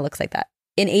because it kind of looks like that.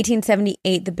 In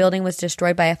 1878, the building was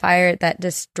destroyed by a fire that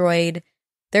destroyed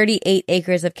 38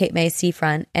 acres of Cape May's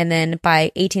seafront. And then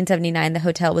by 1879, the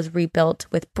hotel was rebuilt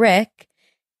with brick.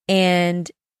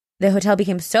 And the hotel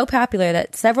became so popular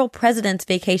that several presidents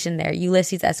vacationed there.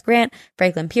 Ulysses S. Grant,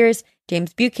 Franklin Pierce,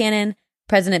 James Buchanan,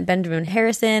 President Benjamin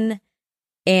Harrison.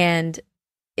 And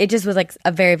it just was like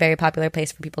a very, very popular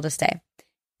place for people to stay.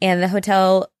 And the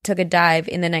hotel took a dive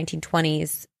in the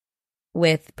 1920s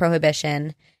with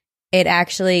Prohibition.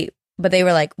 But they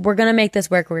were like, we're going to make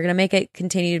this work. We're going to make it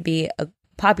continue to be a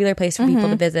popular place for people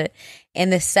to visit.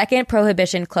 And the second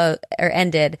Prohibition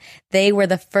ended, they were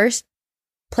the first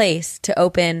place to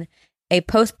open a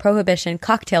post-Prohibition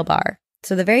cocktail bar.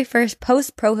 So the very first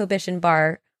post-Prohibition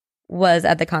bar was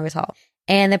at the Congress Hall.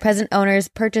 And the present owners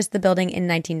purchased the building in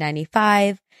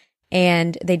 1995,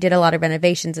 and they did a lot of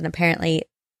renovations, and apparently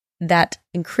that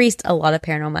increased a lot of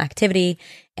paranormal activity,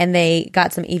 and they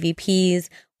got some EVPs.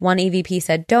 One EVP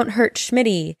said, "Don't hurt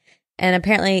Schmitty," and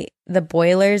apparently the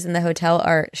boilers in the hotel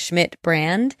are Schmidt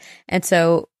brand, and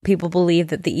so people believe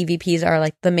that the EVPs are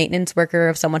like the maintenance worker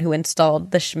of someone who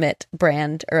installed the Schmidt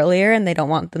brand earlier, and they don't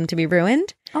want them to be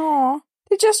ruined. Aw,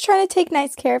 they're just trying to take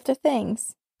nice care of their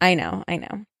things. I know.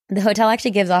 The hotel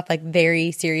actually gives off like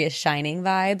very serious Shining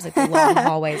vibes, like the long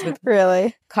hallways with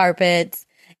really carpets.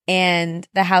 And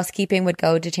the housekeeping would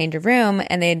go to change a room,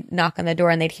 and they'd knock on the door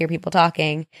and they'd hear people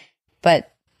talking.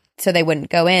 But so they wouldn't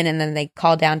go in. And then they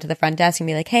call down to the front desk and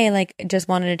be like, hey, like, just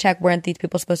wanted to check, weren't these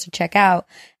people supposed to check out?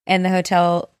 And the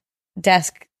hotel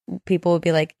desk people would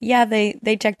be like, yeah,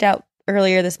 they checked out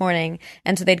earlier this morning.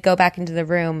 And so they'd go back into the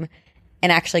room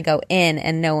and actually go in,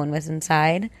 and no one was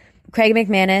inside. Craig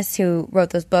McManus, who wrote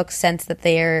those books, sensed that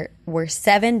there were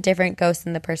 7 different ghosts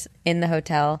in the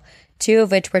hotel, 2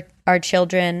 of which are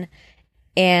children.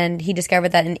 And he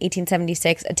discovered that in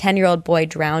 1876, a 10-year-old boy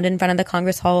drowned in front of the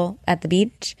Congress Hall at the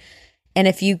beach. And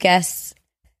a few guests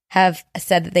have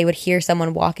said that they would hear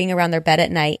someone walking around their bed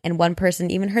at night, and one person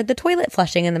even heard the toilet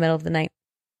flushing in the middle of the night.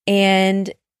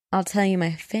 And I'll tell you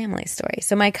my family story.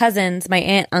 So my cousins, my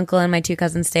aunt, uncle, and my 2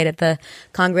 cousins stayed at the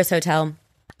Congress Hotel.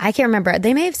 I can't remember.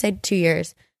 They may have stayed 2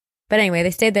 years. But anyway,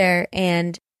 they stayed there,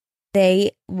 and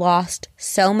they lost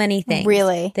so many things.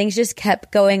 Really? Things just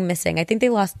kept going missing. I think they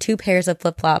lost 2 pairs of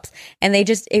flip-flops, and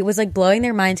it was like blowing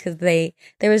their minds because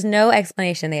there was no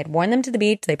explanation. They had worn them to the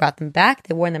beach. They brought them back.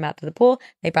 They worn them out to the pool.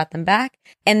 They brought them back.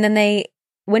 And then they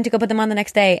went to go put them on the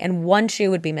next day, and one shoe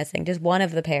would be missing, just one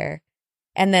of the pair.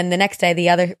 And then the next day, the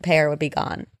other pair would be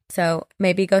gone. So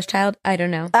maybe Ghost Child? I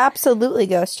don't know. Absolutely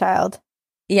Ghost Child.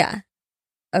 Yeah.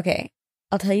 Okay.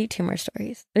 I'll tell you 2 more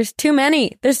stories. There's too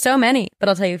many. There's so many, but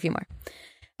I'll tell you a few more.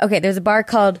 Okay. There's a bar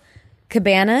called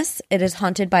Cabanas. It is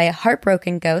haunted by a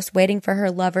heartbroken ghost waiting for her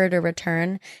lover to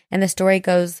return. And the story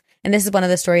goes, and this is one of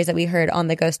the stories that we heard on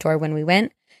the ghost tour when we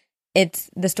went.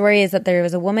 The story is that there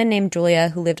was a woman named Julia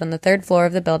who lived on the 3rd floor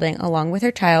of the building along with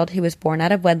her child, who was born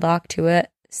out of wedlock to a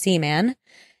seaman,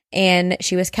 and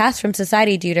she was cast from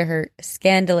society due to her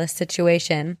scandalous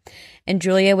situation. And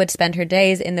Julia would spend her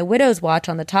days in the widow's watch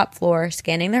on the top floor,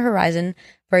 scanning the horizon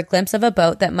for a glimpse of a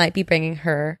boat that might be bringing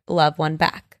her loved one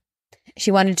back.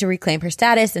 She wanted to reclaim her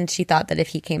status, and she thought that if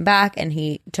he came back and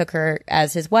he took her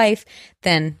as his wife,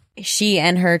 then she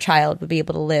and her child would be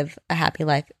able to live a happy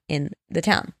life in the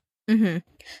town. Mm-hmm.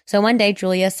 So one day,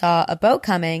 Julia saw a boat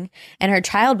coming, and her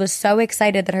child was so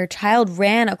excited that her child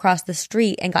ran across the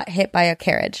street and got hit by a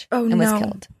carriage and was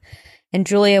killed. And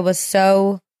Julia was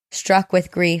so struck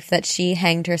with grief that she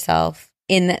hanged herself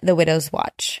in the widow's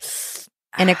watch.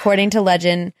 And according to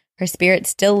legend, her spirit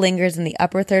still lingers in the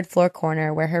upper 3rd floor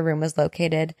corner where her room was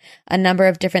located. A number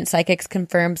of different psychics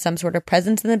confirmed some sort of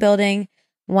presence in the building.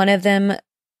 One of them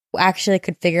actually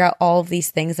could figure out all of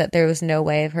these things, that there was no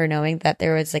way of her knowing that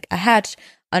there was like a hatch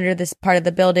under this part of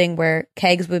the building where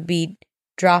kegs would be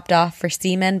dropped off for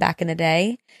seamen back in the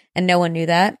day, and no one knew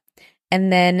that.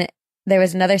 And then there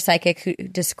was another psychic who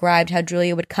described how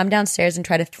Julia would come downstairs and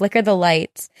try to flicker the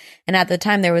lights, and at the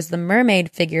time there was the mermaid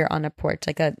figure on a porch,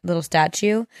 like a little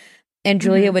statue, and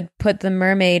Julia would put the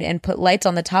mermaid and put lights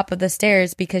on the top of the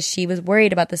stairs because she was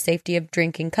worried about the safety of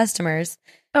drinking customers.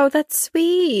 Oh, that's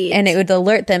sweet. And it would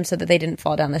alert them so that they didn't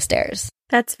fall down the stairs.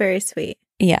 That's very sweet.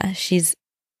 Yeah, she's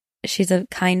a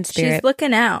kind spirit. She's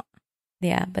looking out.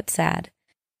 Yeah, but sad.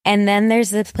 And then there's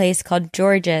this place called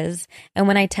George's. And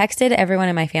when I texted everyone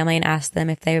in my family and asked them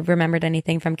if they remembered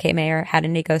anything from Cape May or had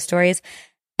any ghost stories,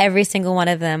 every single one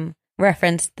of them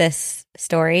referenced this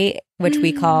story, which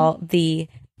we call the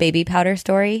baby powder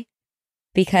story,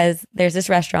 because there's this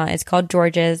restaurant. It's called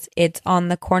George's. It's on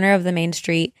the corner of the main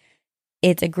street.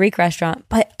 It's a Greek restaurant,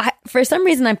 but for some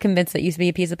reason I'm convinced it used to be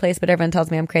a pizza place, but everyone tells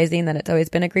me I'm crazy and that it's always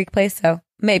been a Greek place, so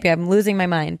maybe I'm losing my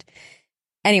mind.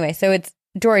 Anyway, so it's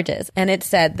George's, and it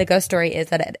said the ghost story is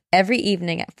that every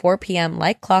evening at 4 p.m.,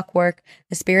 like clockwork,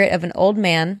 the spirit of an old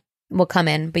man will come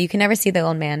in, but you can never see the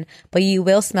old man, but you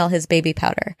will smell his baby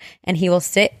powder, and he will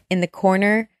sit in the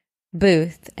corner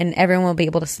booth, and everyone will be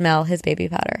able to smell his baby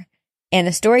powder. And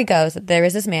the story goes that there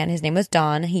was this man, his name was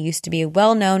Don. He used to be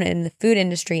well known in the food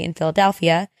industry in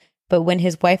Philadelphia, but when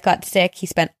his wife got sick, he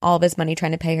spent all of his money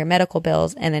trying to pay her medical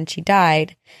bills, and then she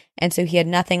died. And so he had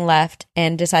nothing left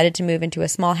and decided to move into a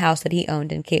small house that he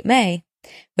owned in Cape May,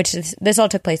 which this all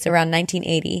took place around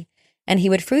 1980. And he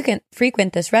would frequent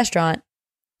this restaurant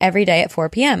every day at 4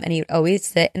 p.m., and he would always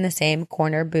sit in the same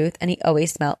corner booth, and he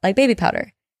always smelled like baby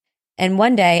powder. And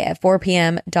one day at 4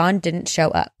 p.m., Don didn't show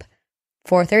up.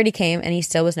 4:30 came, and he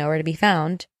still was nowhere to be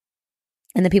found.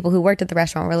 And the people who worked at the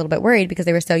restaurant were a little bit worried because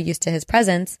they were so used to his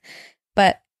presence,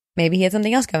 but maybe he had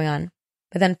something else going on.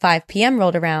 But then 5 p.m.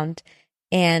 rolled around,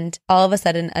 and all of a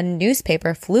sudden a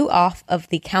newspaper flew off of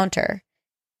the counter,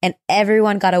 and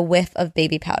everyone got a whiff of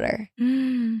baby powder.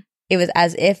 It was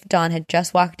as if Don had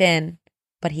just walked in,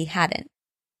 but he hadn't.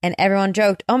 And everyone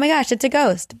joked, oh my gosh, it's a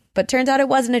ghost. But turns out it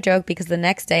wasn't a joke, because the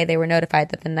next day they were notified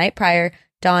that the night prior,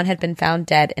 Don had been found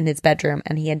dead in his bedroom,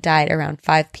 and he had died around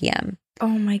 5 p.m.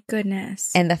 Oh my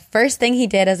goodness. And the first thing he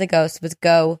did as a ghost was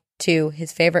go to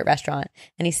his favorite restaurant,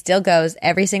 and he still goes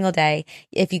every single day.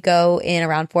 If you go in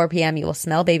around 4 p.m., you will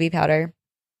smell baby powder.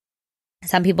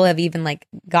 Some people have even like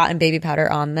gotten baby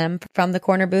powder on them from the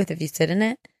corner booth if you sit in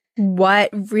it. What?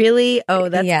 Really? Oh,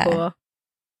 that's Yeah. cool.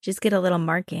 Just get a little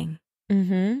marking.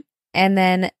 Mm-hmm. And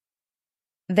then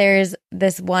there's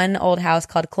this one old house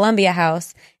called Columbia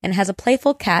House, and it has a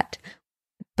playful cat,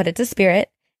 but it's a spirit.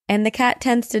 And the cat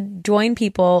tends to join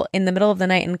people in the middle of the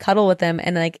night and cuddle with them.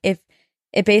 And like, if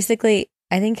it basically,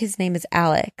 I think his name is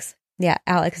Alex. Yeah,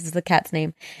 Alex is the cat's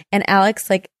name. And Alex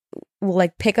like will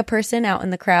like pick a person out in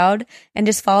the crowd and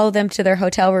just follow them to their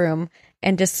hotel room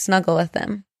and just snuggle with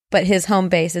them. But his home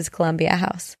base is Columbia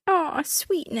House. Oh,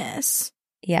 sweetness.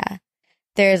 Yeah.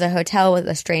 There's a hotel with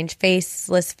a strange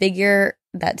faceless figure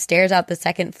that stares out the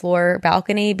second floor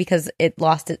balcony because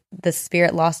the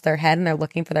spirit lost their head and they're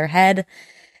looking for their head.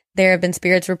 There have been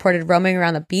spirits reported roaming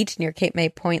around the beach near Cape May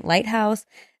Point Lighthouse,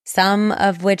 some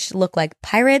of which look like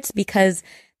pirates because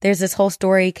there's this whole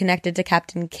story connected to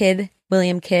Captain Kidd,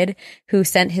 William Kidd, who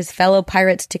sent his fellow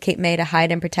pirates to Cape May to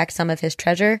hide and protect some of his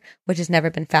treasure, which has never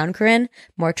been found, Corinne.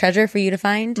 More treasure for you to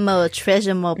find. More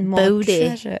treasure, more booty.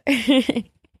 Treasure.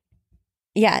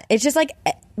 Yeah, it's just like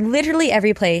literally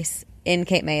every place in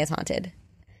Cape May is haunted.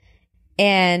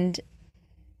 And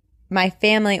my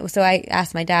family, so I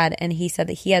asked my dad, and he said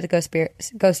that he had a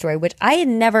ghost story, which I had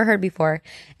never heard before.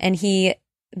 And he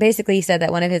basically said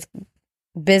that one of his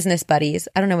business buddies,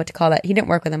 I don't know what to call that. He didn't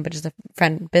work with him, but just a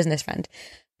friend, business friend.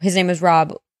 His name was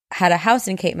Rob, had a house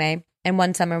in Cape May. And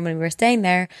one summer when we were staying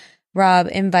there, Rob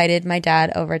invited my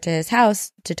dad over to his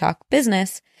house to talk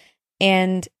business.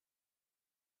 And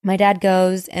my dad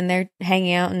goes and they're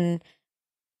hanging out and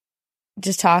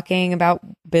just talking about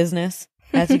business,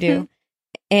 as you do.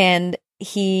 And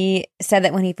he said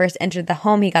that when he first entered the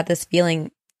home, he got this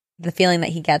feeling, the feeling that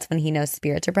he gets when he knows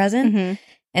spirits are present. Mm-hmm.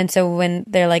 And so when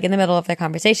they're like in the middle of their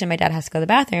conversation, my dad has to go to the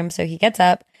bathroom. So he gets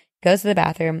up, goes to the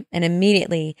bathroom, and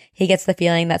immediately he gets the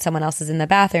feeling that someone else is in the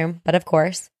bathroom. But of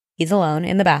course, he's alone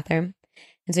in the bathroom.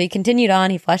 And so he continued on,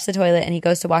 he flushed the toilet, and he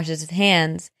goes to wash his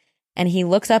hands. And he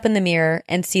looks up in the mirror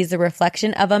and sees the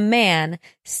reflection of a man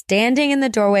standing in the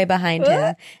doorway behind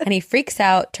him. And he freaks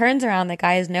out, turns around. The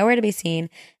guy is nowhere to be seen.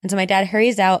 And so my dad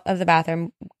hurries out of the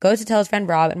bathroom, goes to tell his friend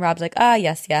Rob. And Rob's like,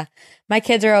 yes, yeah. My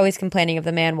kids are always complaining of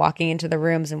the man walking into the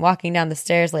rooms and walking down the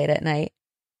stairs late at night.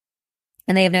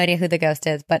 And they have no idea who the ghost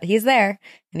is. But he's there.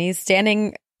 And he's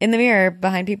standing in the mirror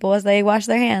behind people as they wash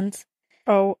their hands.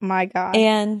 Oh, my God.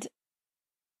 And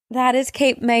that is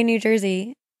Cape May, New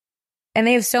Jersey. And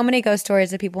they have so many ghost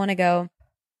stories that people want to go.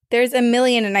 There's a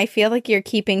million, and I feel like you're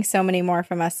keeping so many more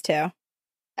from us, too.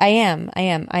 I am.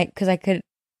 Because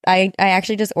I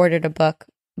actually just ordered a book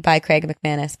by Craig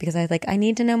McManus because I was like, I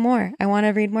need to know more. I want to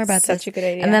read more about this. Such a good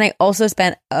idea. And then I also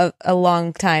spent a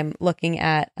long time looking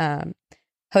at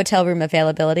hotel room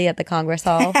availability at the Congress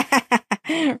Hall.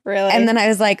 Really? And then I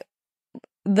was like,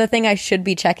 the thing I should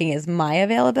be checking is my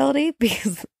availability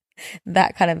because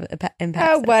that kind of impacts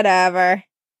Oh, it. whatever.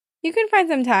 You can find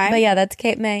some time. But yeah, that's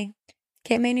Cape May.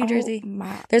 Cape May, New Jersey.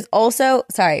 My. There's also,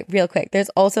 sorry, real quick. There's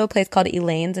also a place called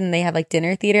Elaine's and they have like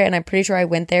dinner theater. And I'm pretty sure I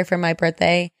went there for my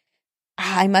birthday.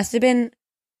 I must have been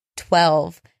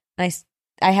 12. And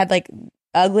I had like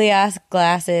ugly ass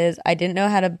glasses. I didn't know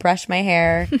how to brush my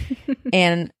hair.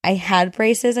 And I had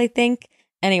braces, I think.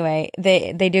 Anyway,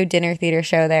 they do dinner theater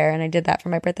show there. And I did that for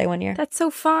my birthday one year. That's so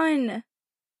fun.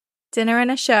 Dinner and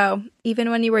a show.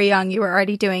 Even when you were young, you were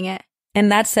already doing it. And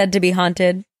that's said to be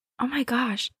haunted. Oh my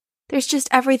gosh. There's just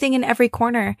everything in every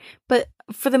corner. But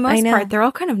for the most part, they're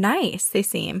all kind of nice, they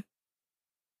seem.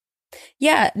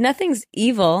 Yeah, nothing's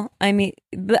evil. I mean,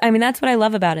 that's what I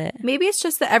love about it. Maybe it's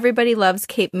just that everybody loves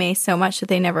Cape May so much that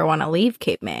they never want to leave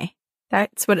Cape May.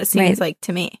 That's what it seems like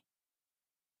to me.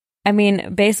 I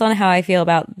mean, based on how I feel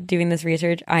about doing this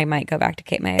research, I might go back to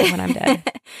Cape May when I'm dead.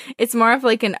 It's more of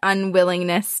like an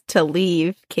unwillingness to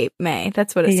leave Cape May.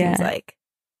 That's what it seems like.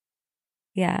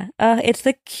 Yeah. It's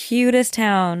the cutest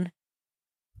town.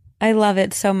 I love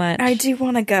it so much. I do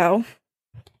want to go.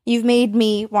 You've made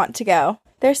me want to go.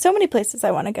 There's so many places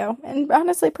I want to go. And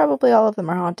honestly, probably all of them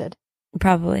are haunted.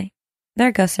 Probably. There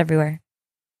are ghosts everywhere.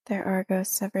 There are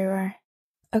ghosts everywhere.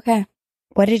 Okay.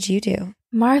 What did you do?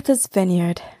 Martha's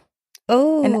Vineyard.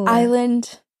 Oh. An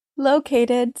island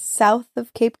located south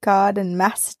of Cape Cod in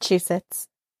Massachusetts.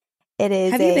 It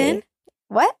is Have you been?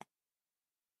 What?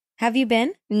 Have you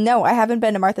been? No, I haven't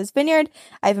been to Martha's Vineyard.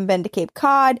 I haven't been to Cape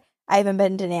Cod. I haven't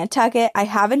been to Nantucket. I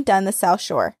haven't done the South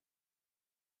Shore.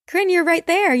 Corinne, you're right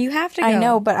there. You have to go. I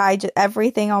know, but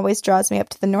everything always draws me up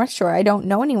to the North Shore. I don't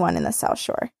know anyone in the South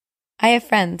Shore. I have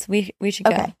friends. We should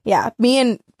go. Okay, yeah. Me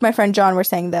and my friend John were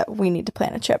saying that we need to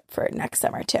plan a trip for next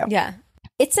summer, too. Yeah.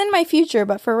 It's in my future,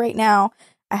 but for right now,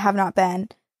 I have not been.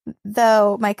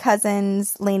 Though my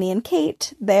cousins, Lainey and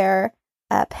Kate, they're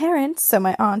parents, so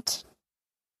my aunt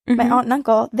and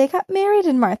uncle, they got married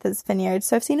in Martha's Vineyard.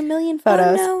 So I've seen a million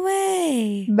photos. Oh, no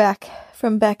way. Back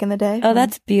in the day. Oh,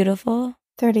 that's beautiful.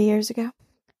 30 years ago.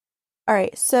 All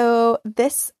right. So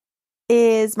Martha's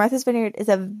Vineyard is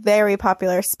a very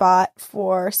popular spot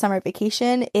for summer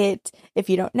vacation. If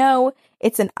you don't know,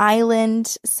 it's an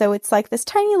island. So it's like this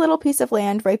tiny little piece of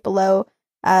land right below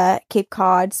Cape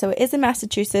Cod. So it is in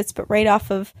Massachusetts, but right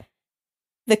off of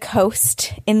the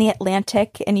coast in the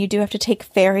Atlantic, and you do have to take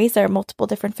ferries. There are multiple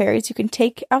different ferries you can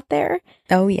take out there.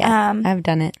 Oh yeah, I've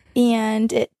done it.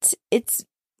 And it's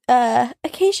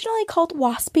occasionally called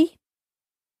Waspy.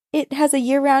 It has a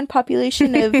year-round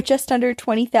population of just under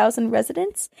 20,000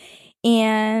 residents.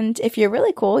 And if you're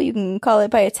really cool, you can call it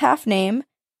by its half name,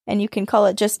 and you can call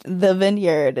it just the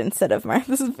Vineyard instead of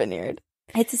Martha's Vineyard.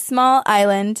 It's a small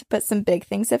island, but some big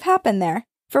things have happened there.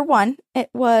 For one,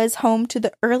 it was home to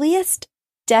the earliest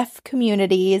deaf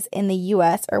communities in the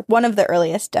U.S., or one of the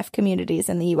earliest deaf communities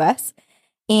in the U.S.,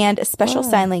 and a special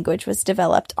sign language was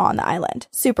developed on the island.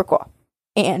 Super cool.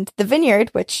 And the Vineyard,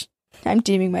 which I'm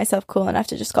deeming myself cool enough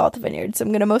to just call it the Vineyard, so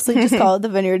I'm going to mostly just call it the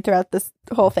Vineyard throughout this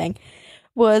whole thing,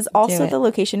 was also the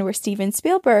location where Steven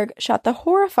Spielberg shot the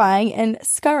horrifying and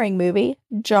scarring movie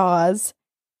Jaws.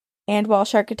 And while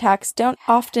shark attacks don't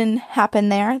often happen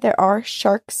there are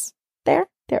sharks there.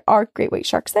 There are great white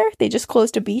sharks there. They just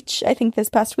closed a beach, I think, this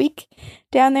past week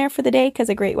down there for the day because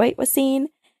a great white was seen.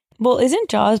 Well, isn't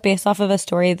Jaws based off of a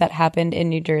story that happened in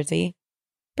New Jersey?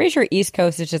 Pretty sure East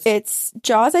Coast is just... It's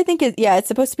Jaws, I think, it's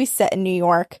supposed to be set in New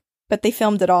York, but they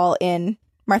filmed it all in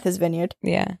Martha's Vineyard.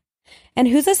 Yeah. And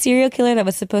who's the serial killer that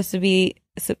was supposed to be,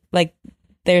 like,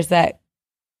 there's that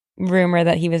rumor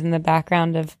that he was in the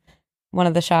background of one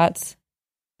of the shots?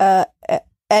 Ed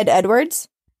Edwards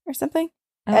or something?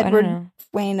 Edward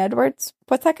Wayne Edwards.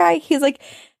 What's that guy? He's like,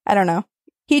 I don't know.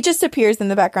 He just appears in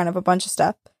the background of a bunch of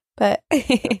stuff, but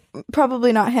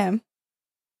probably not him.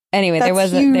 Anyway,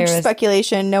 that's huge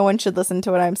speculation. No one should listen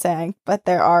to what I'm saying, but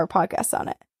there are podcasts on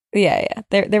it. Yeah.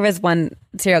 There was one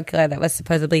serial killer that was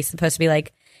supposed to be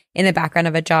like in the background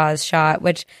of a Jaws shot,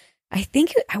 which I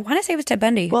want to say was Ted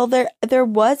Bundy. Well, there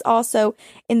was also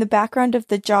in the background of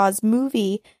the Jaws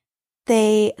movie,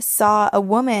 they saw a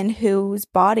woman whose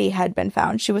body had been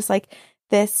found. She was like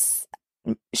this.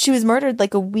 She was murdered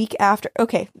like a week after.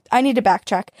 Okay, I need to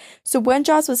backtrack. So when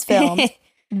Jaws was filmed,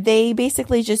 they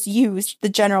basically just used the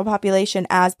general population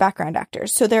as background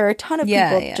actors. So there are a ton of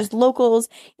people, just locals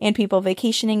and people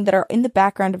vacationing that are in the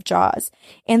background of Jaws.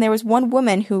 And there was one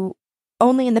woman who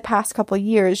only in the past couple of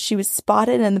years, she was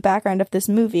spotted in the background of this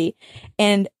movie.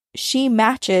 And she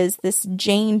matches this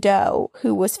Jane Doe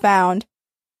who was found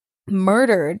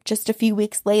murdered just a few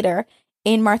weeks later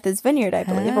in Martha's Vineyard, I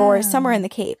believe, or somewhere in the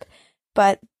Cape.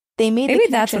 But they made maybe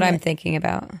that's what I'm thinking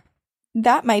about.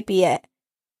 That might be it,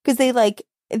 because they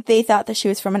thought that she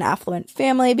was from an affluent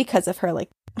family because of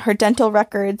her dental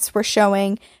records were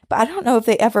showing. But I don't know if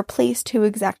they ever placed who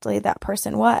exactly that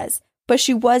person was. But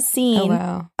she was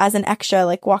seen as an extra,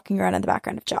 like walking around in the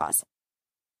background of Jaws.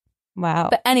 Wow.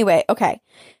 But anyway, okay.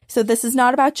 So this is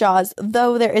not about Jaws,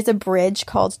 though there is a bridge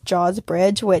called Jaws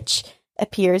Bridge, which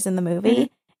appears in the movie.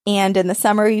 Mm-hmm. And in the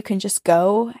summer, you can just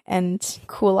go and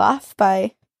cool off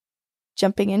by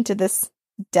jumping into this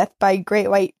death by great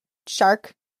white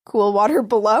shark cool water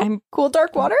below. Cool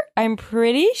dark water. I'm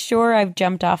pretty sure I've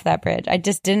jumped off that bridge. I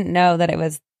just didn't know that it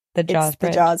was the Jaws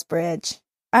Bridge. The Jaws Bridge.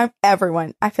 I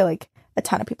feel like a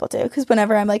ton of people do, because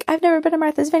whenever I'm like, I've never been to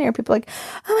Martha's Vineyard, people are like,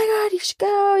 oh my God, you should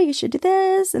go. You should do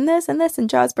this and this and this, and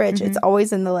Jaws Bridge. Mm-hmm. It's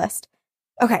always in the list.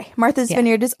 Okay, Martha's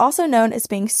Vineyard is also known as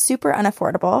being super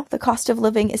unaffordable. The cost of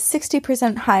living is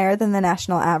 60% higher than the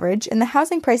national average, and the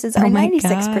housing prices are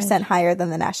 96% higher than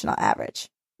the national average.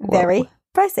 Whoa. Very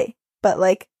pricey, but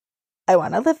I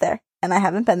want to live there, and I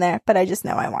haven't been there, but I just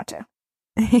know I want to,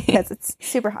 because it's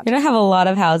super hot. You're going to have a lot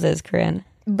of houses, Corinne.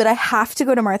 But I have to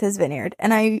go to Martha's Vineyard,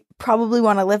 and I probably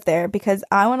want to live there because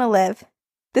I want to live.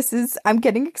 I'm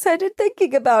getting excited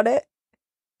thinking about it.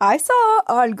 I saw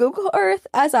on Google Earth,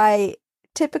 as I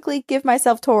typically give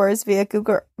myself tours via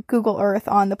Google Earth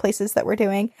on the places that we're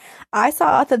doing, I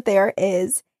saw that there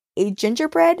is a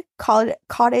gingerbread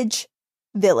cottage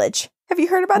village. Have you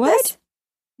heard about this?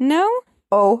 No.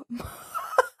 Oh.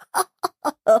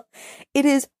 It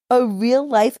is a real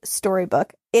life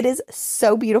storybook. It is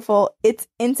so beautiful. It's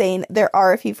insane. There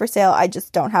are a few for sale. I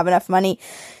just don't have enough money.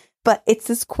 But it's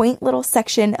this quaint little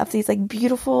section of these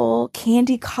beautiful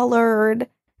candy colored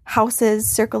houses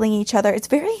circling each other. It's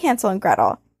very Hansel and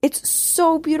Gretel. It's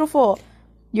so beautiful.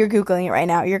 You're Googling it right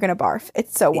now. You're going to barf.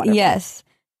 It's so wonderful. Yes.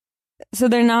 So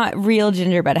they're not real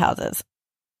gingerbread houses.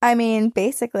 I mean,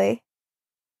 basically.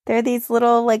 They're these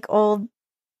little old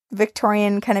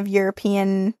Victorian kind of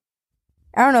European,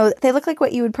 I don't know, they look like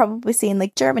what you would probably see in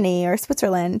like Germany or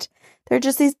Switzerland. They're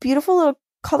just these beautiful little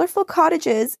colorful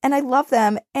cottages, and I love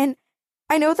them. And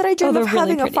I know that I dream of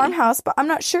having a farmhouse, but I'm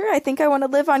not sure. I think I want to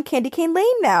live on Candy Cane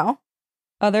Lane now.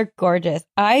 Oh, they're gorgeous.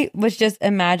 I was just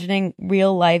imagining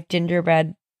real life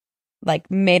gingerbread, like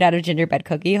made out of gingerbread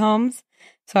cookie homes.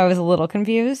 So I was a little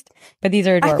confused, but these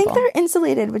are adorable. I think they're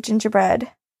insulated with gingerbread.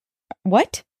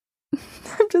 What?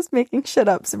 I'm just making shit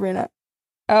up, Sabrina.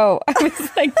 Oh, I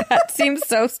was like, that seems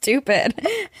so stupid.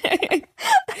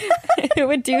 Who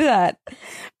would do that?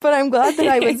 But I'm glad that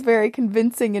I was very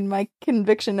convincing in my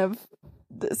conviction of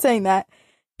saying that.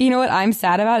 You know what I'm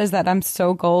sad about is that I'm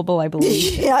so gullible, I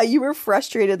believe. Yeah, you were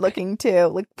frustrated looking too.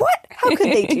 Like, what? How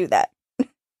could they do that?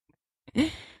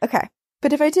 Okay.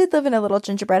 But if I did live in a little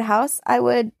gingerbread house, I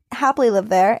would happily live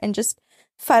there and just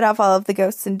fight off all of the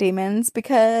ghosts and demons,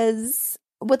 because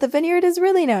what the vineyard is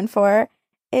really known for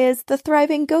is the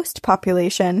thriving ghost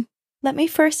population. Let me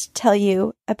first tell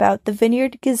you about the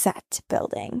Vineyard Gazette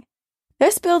building.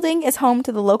 This building is home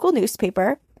to the local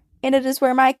newspaper, and it is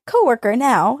where my coworker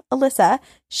now, Alyssa,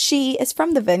 she is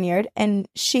from the vineyard, and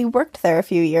she worked there a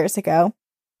few years ago.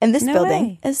 And this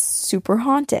building is super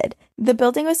haunted. The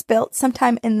building was built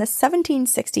sometime in the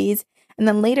 1760s, and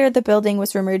then later the building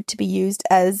was rumored to be used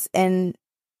as an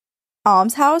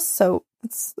almshouse, so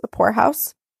it's a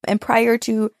poorhouse. And prior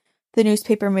to the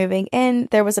newspaper moving in,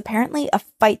 there was apparently a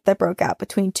fight that broke out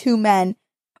between two men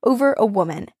over a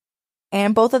woman.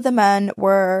 And both of the men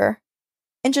were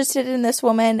interested in this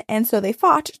woman, and so they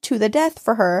fought to the death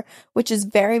for her, which is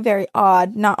very, very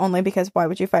odd, not only because why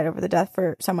would you fight over the death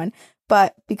for someone,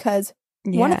 but because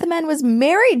one of the men was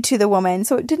married to the woman,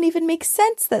 so it didn't even make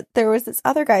sense that there was this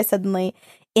other guy suddenly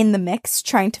in the mix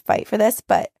trying to fight for this.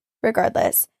 But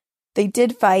regardless, they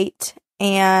did fight,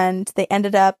 and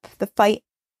the fight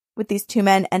with these two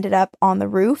men ended up on the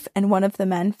roof, and one of the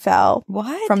men fell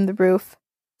from the roof,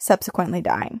 subsequently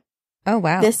dying. Oh,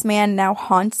 wow. This man now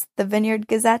haunts the Vineyard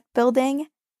Gazette building,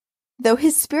 though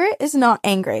his spirit is not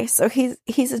angry. So he's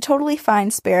a totally fine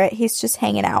spirit. He's just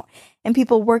hanging out. And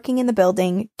people working in the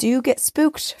building do get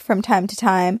spooked from time to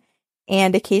time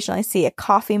and occasionally see a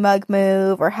coffee mug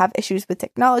move or have issues with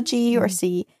technology or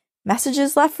see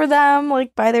messages left for them,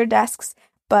 like by their desks.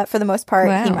 But for the most part,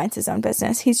 he minds his own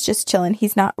business. He's just chilling.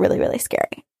 He's not really, really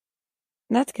scary.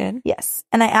 That's good. Yes.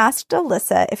 And I asked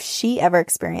Alyssa if she ever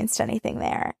experienced anything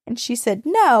there. And she said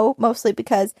no, mostly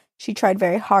because she tried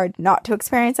very hard not to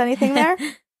experience anything there.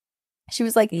 She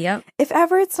was like, if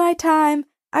ever it's nighttime,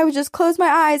 I would just close my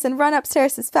eyes and run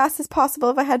upstairs as fast as possible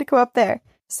if I had to go up there.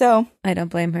 So I don't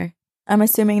blame her. I'm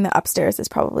assuming the upstairs is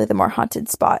probably the more haunted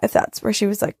spot, if that's where she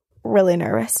was like really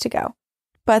nervous to go.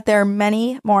 But there are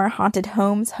many more haunted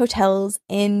homes, hotels,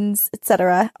 inns,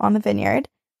 etc. on the vineyard.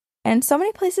 And so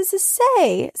many places to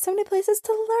say, so many places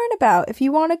to learn about if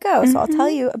you want to go. So I'll tell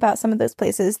you about some of those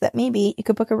places that maybe you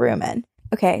could book a room in.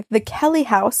 Okay, the Kelly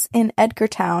House in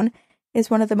Edgartown is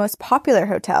one of the most popular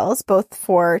hotels, both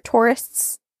for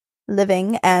tourists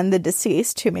living and the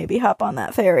deceased who maybe hop on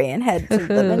that ferry and head to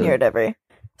the vineyard every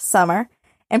summer.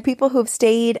 And people who have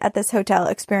stayed at this hotel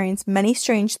experience many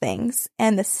strange things,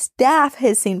 and the staff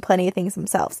has seen plenty of things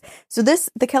themselves. So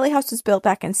the Kelly House was built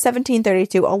back in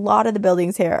 1732. A lot of the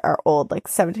buildings here are old, like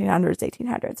 1700s,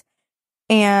 1800s.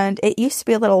 And it used to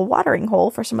be a little watering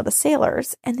hole for some of the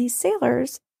sailors, and these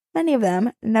sailors, many of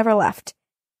them, never left.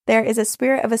 There is a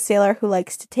spirit of a sailor who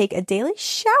likes to take a daily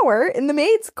shower in the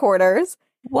maids' quarters.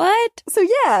 What? So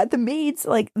yeah, the maids,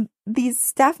 like these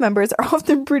staff members are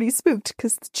often pretty spooked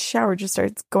because the shower just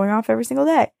starts going off every single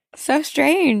day. So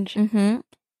strange. Mm-hmm.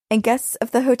 And guests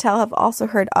of the hotel have also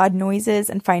heard odd noises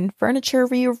and find furniture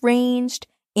rearranged.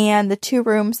 And the two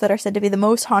rooms that are said to be the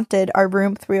most haunted are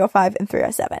room 305 and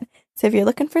 307. So if you're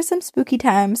looking for some spooky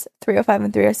times, 305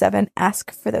 and 307,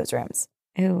 ask for those rooms.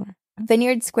 Ew.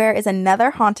 Vineyard Square is another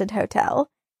haunted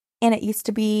hotel, and it used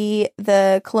to be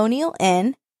the Colonial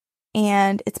Inn.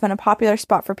 And it's been a popular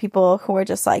spot for people who are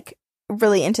just like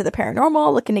really into the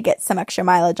paranormal, looking to get some extra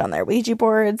mileage on their Ouija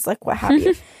boards, like what have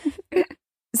you.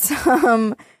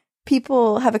 Some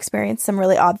people have experienced some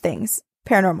really odd things,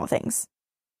 paranormal things,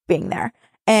 being there.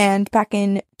 And back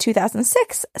in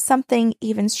 2006, something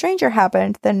even stranger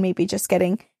happened than maybe just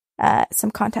getting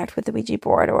some contact with the Ouija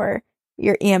board or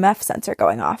your EMF sensor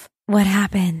going off. What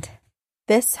happened?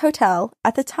 This hotel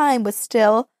at the time was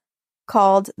still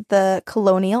called the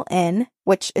Colonial Inn,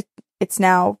 which it's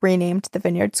now renamed the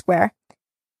Vineyard Square.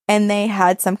 And they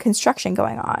had some construction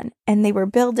going on. And they were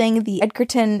building the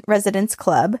Edgarton Residence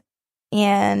Club.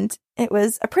 And it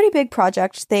was a pretty big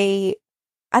project. They,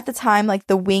 at the time, like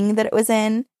the wing that it was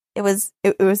in it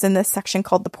was in this section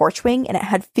called the porch wing, and it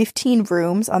had 15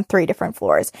 rooms on 3 different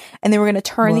floors. And they were going to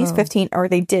turn these 15, or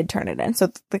they did turn it in.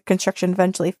 So the construction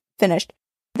eventually finished.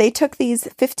 They took these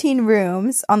 15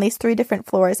 rooms on these 3 different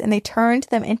floors and they turned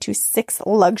them into 6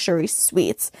 luxury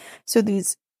suites. So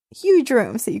these huge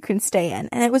rooms that you can stay in.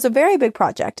 And it was a very big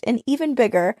project, and even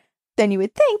bigger than you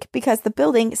would think because the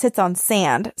building sits on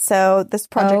sand. So this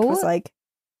project was like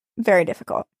very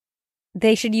difficult.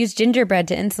 They should use gingerbread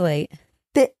to insulate.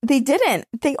 They didn't.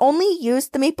 They only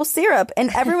used the maple syrup, and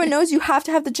everyone knows you have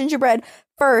to have the gingerbread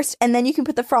first, and then you can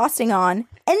put the frosting on,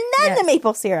 and then the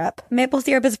maple syrup. Maple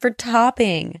syrup is for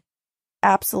topping.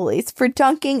 Absolutely. It's for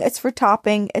dunking. It's for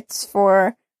topping. It's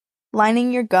for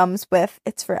lining your gums with.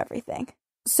 It's for everything.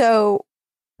 So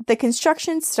the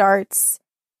construction starts,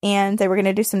 and they were going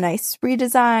to do some nice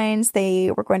redesigns.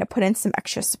 They were going to put in some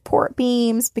extra support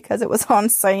beams because it was on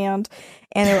sand.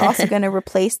 And they were also going to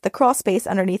replace the crawl space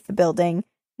underneath the building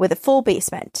with a full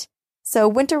basement. So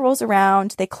winter rolls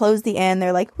around. They close the inn.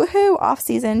 They're like, woohoo, off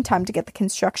season, time to get the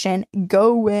construction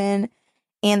going.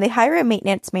 And they hire a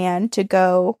maintenance man to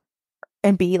go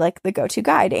and be like the go-to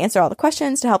guy to answer all the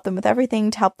questions, to help them with everything,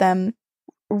 to help them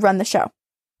run the show.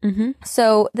 Mm-hmm.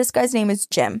 So this guy's name is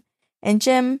Jim. And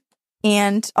Jim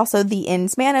and also the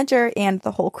inn's manager and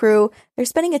the whole crew, they're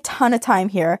spending a ton of time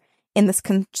here in this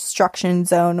construction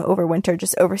zone over winter,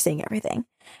 just overseeing everything.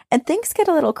 And things get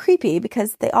a little creepy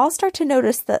because they all start to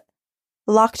notice that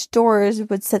locked doors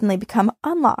would suddenly become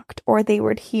unlocked, or they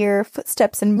would hear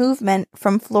footsteps and movement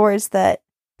from floors that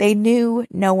they knew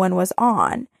no one was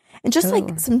on. And just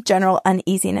like some general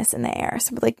uneasiness in the air.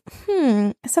 So we're like,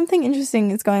 something interesting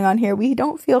is going on here. We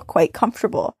don't feel quite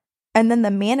comfortable. And then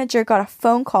the manager got a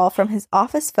phone call from his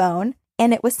office phone,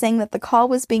 and it was saying that the call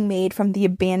was being made from the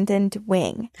abandoned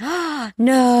wing.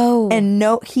 No. And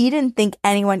no, he didn't think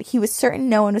anyone, he was certain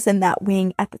no one was in that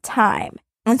wing at the time.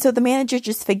 And so the manager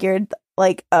just figured,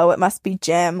 like, oh, it must be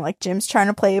Jim. Like, Jim's trying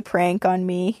to play a prank on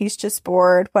me. He's just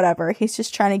bored, whatever. He's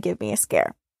just trying to give me a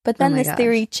scare. But then this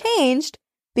theory changed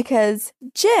because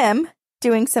Jim,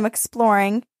 doing some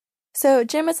exploring, so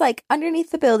Jim is like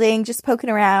underneath the building, just poking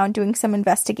around, doing some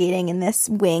investigating in this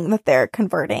wing that they're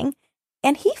converting.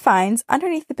 And he finds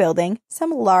underneath the building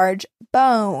some large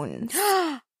bones.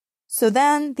 So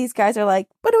then these guys are like,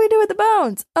 what do we do with the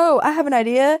bones? Oh, I have an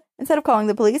idea. Instead of calling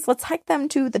the police, let's hike them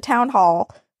to the town hall.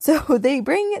 So they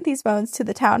bring these bones to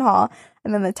the town hall.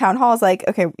 And then the town hall is like,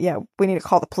 okay, yeah, we need to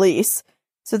call the police.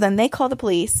 So then they call the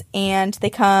police and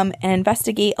they come and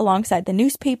investigate alongside the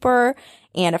newspaper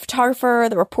and a photographer,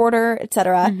 the reporter,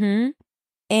 etc. Mm-hmm.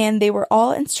 And they were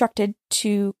all instructed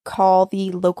to call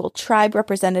the local tribe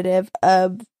representative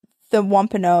of the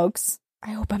Wampanoags.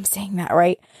 I hope I'm saying that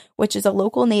right, which is a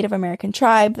local Native American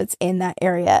tribe that's in that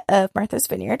area of Martha's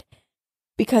Vineyard,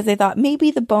 because they thought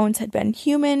maybe the bones had been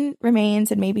human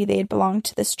remains and maybe they had belonged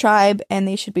to this tribe and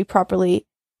they should be properly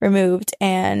removed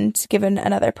and given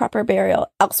another proper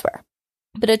burial elsewhere.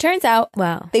 But it turns out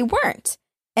they weren't,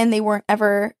 and they weren't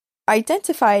ever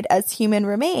identified as human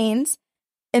remains,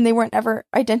 and they weren't ever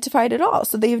identified at all.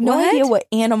 So they have no idea what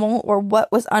animal or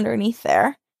what was underneath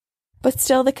there. But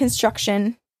still, the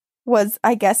construction was,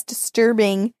 I guess,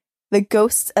 disturbing the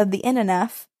ghosts of the inn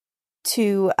enough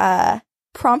to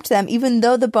prompt them, even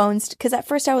though the bones, because at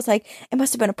first I was like, it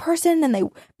must have been a person, and they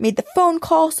made the phone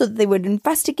call so that they would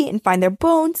investigate and find their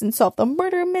bones and solve the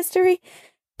murder mystery.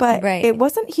 But it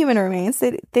wasn't human remains.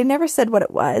 They never said what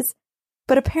it was.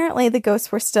 But apparently the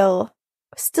ghosts were still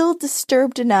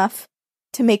disturbed enough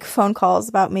to make phone calls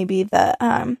about maybe the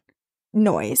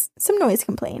some noise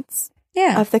complaints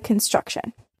of the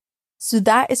construction. So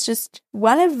that is just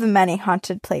one of the many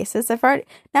haunted places.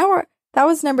 That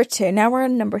was number 2. Now we're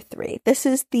on number 3. This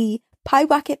is the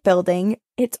Pyewacket Building.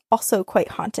 It's also quite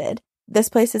haunted. This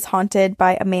place is haunted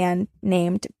by a man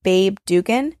named Babe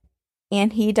Dugan,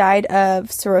 and he died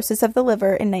of cirrhosis of the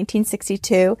liver in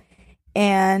 1962.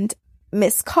 And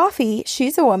Miss Coffee,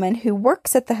 she's a woman who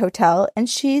works at the hotel, and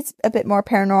she's a bit more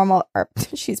paranormal, or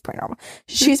she's paranormal.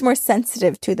 She's more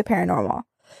sensitive to the paranormal.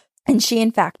 And she,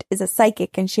 in fact, is a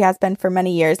psychic, and she has been for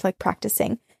many years, like,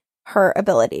 practicing her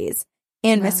abilities.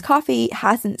 And Miss Coffee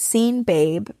hasn't seen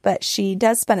Babe, but she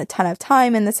does spend a ton of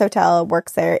time in this hotel,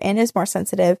 works there, and is more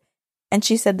sensitive. And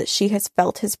she said that she has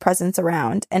felt his presence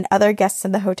around, and other guests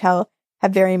in the hotel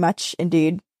have very much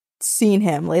indeed seen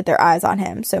him, laid their eyes on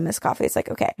him. So Miss Coffee is like,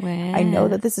 okay, I know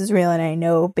that this is real, and I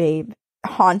know Babe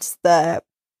haunts the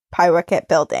Pyewacket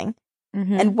Building.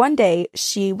 Mm-hmm. And one day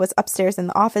she was upstairs in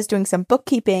the office doing some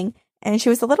bookkeeping, and she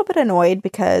was a little bit annoyed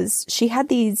because she had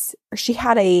a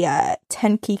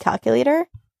 10-key calculator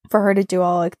for her to do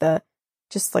all like the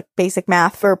just like basic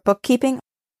math for bookkeeping.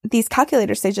 these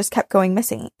calculators, they just kept going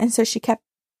missing. And so she kept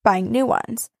buying new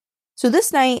ones. So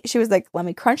this night she was like, let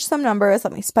me crunch some numbers.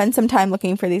 Let me spend some time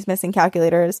looking for these missing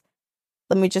calculators.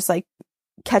 Let me just like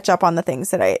catch up on the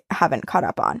things that I haven't caught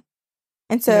up on.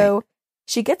 And so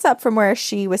she gets up from where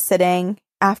she was sitting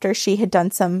after she had done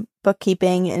some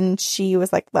bookkeeping, and she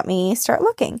was like, let me start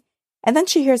looking. And then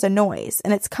she hears a noise,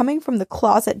 and it's coming from the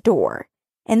closet door.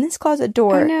 And this closet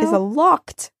door is a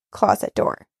locked closet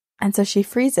door. And so she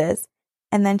freezes,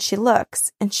 and then she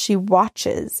looks, and she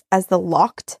watches as the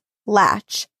locked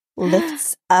latch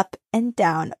lifts up and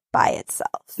down by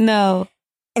itself. No.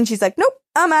 And she's like, nope,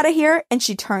 I'm out of here. And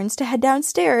she turns to head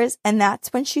downstairs, and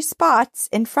that's when she spots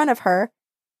in front of her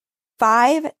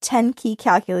 5 10-key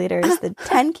calculators, the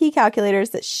 10-key calculators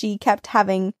that she kept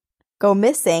having go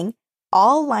missing,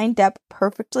 all lined up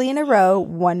perfectly in a row,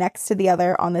 one next to the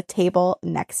other on the table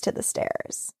next to the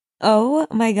stairs. Oh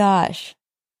my gosh.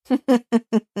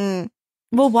 Well,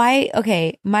 why?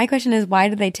 Okay, my question is, why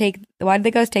did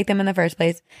the ghost take them in the first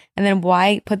place? And then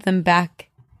why put them back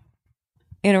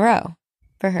in a row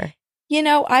for her? You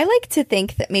know, I like to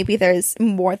think that maybe there's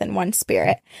more than one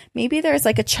spirit. Maybe there's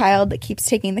like a child that keeps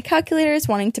taking the calculators,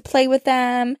 wanting to play with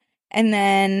them. And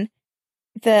then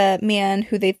the man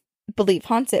who they believe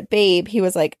haunts it, Babe, he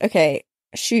was like, okay,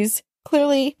 she's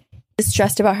clearly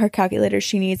stressed about her calculators.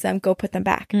 She needs them. Go put them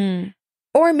back.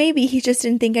 Or maybe he just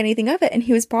didn't think anything of it and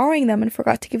he was borrowing them and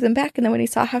forgot to give them back. And then when he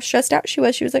saw how stressed out she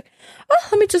was like, oh,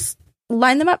 let me just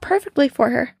line them up perfectly for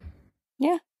her.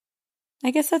 Yeah,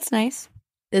 I guess that's nice.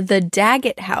 The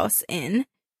Daggett House Inn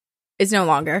is no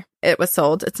longer. It was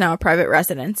sold. It's now a private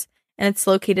residence. And it's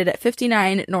located at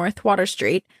 59 North Water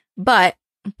Street. But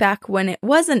back when it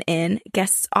was an inn,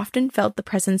 guests often felt the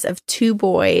presence of 2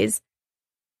 boys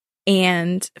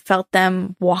and felt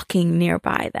them walking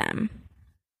nearby them.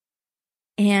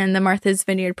 And the Martha's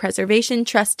Vineyard Preservation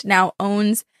Trust now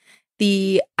owns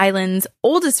the island's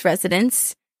oldest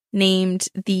residence, named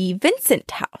the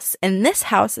Vincent House. And this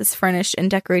house is furnished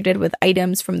and decorated with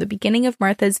items from the beginning of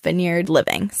Martha's Vineyard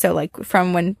living. So like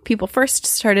from when people first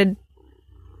started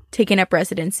taking up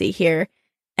residency here.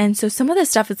 And so some of this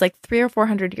stuff is like 300 or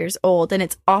 400 years old. And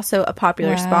it's also a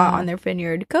popular spot on their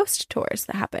vineyard ghost tours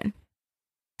that happen.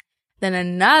 Then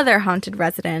another haunted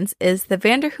residence is the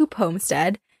Vanderhoop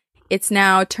Homestead. It's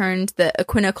now turned the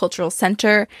Aquina Cultural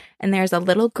Center, and there's a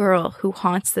little girl who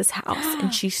haunts this house,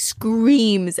 and she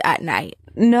screams at night.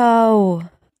 No.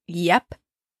 Yep.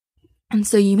 And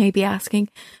so you may be asking,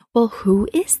 well, who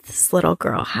is this little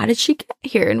girl? How did she get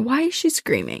here, and why is she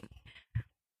screaming?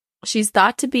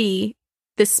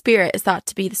 The spirit is thought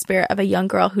to be the spirit of a young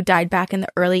girl who died back in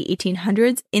the early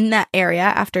 1800s in that area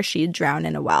after she had drowned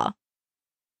in a well.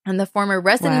 And the former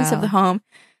residents of the home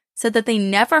said that they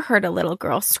never heard a little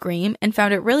girl scream and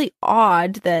found it really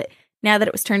odd that now that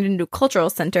it was turned into a cultural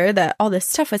center that all this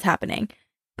stuff was happening.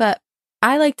 But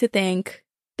I like to think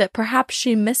that perhaps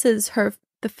she misses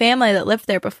the family that lived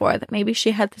there before, that maybe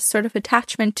she had this sort of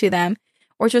attachment to them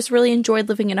or just really enjoyed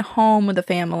living in a home with a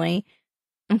family.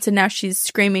 And so now she's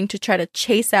screaming to try to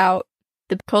chase out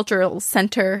the cultural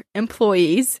center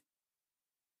employees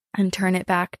and turn it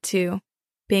back to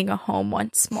being a home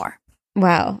once more.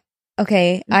 Wow.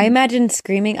 Okay, I imagine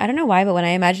screaming. I don't know why, but when I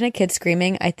imagine a kid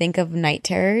screaming, I think of night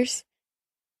terrors.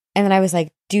 And then I was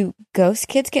like, do ghost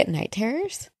kids get night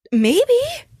terrors? Maybe.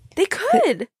 They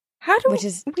could. How do Which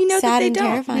is we know sad that they and don't?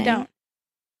 terrifying. We don't.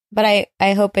 But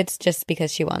I hope it's just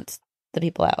because she wants the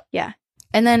people out. Yeah.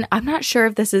 And then I'm not sure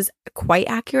if this is quite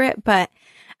accurate, but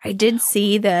I did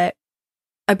see that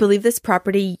I believe this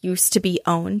property used to be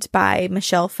owned by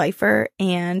Michelle Pfeiffer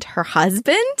and her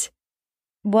husband.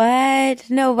 What?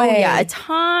 No way. Oh, yeah. A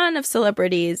ton of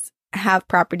celebrities have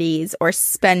properties or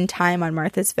spend time on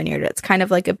Martha's Vineyard. It's kind of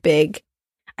like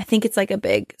I think it's like a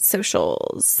big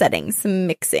social setting, some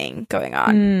mixing going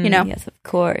on, you know? Yes, of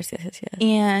course. Yes.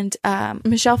 And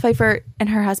Michelle Pfeiffer and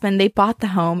her husband, they bought the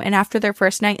home. And after their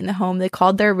first night in the home, they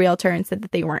called their realtor and said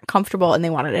that they weren't comfortable and they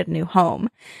wanted a new home.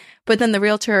 But then the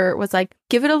realtor was like,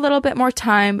 give it a little bit more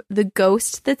time. The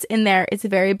ghost that's in there is a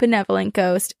very benevolent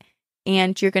ghost,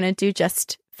 and you're going to do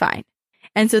just fine.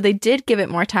 And so they did give it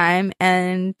more time,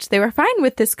 and they were fine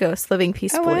with this ghost living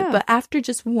peacefully. Oh, wow. But after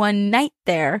just one night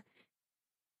there,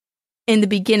 in the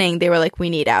beginning, they were like, we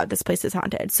need out. This place is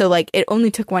haunted. So like it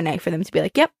only took one night for them to be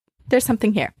like, yep, there's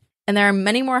something here. And there are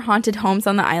many more haunted homes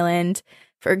on the island.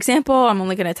 For example, I'm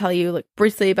only going to tell you like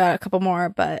briefly about a couple more,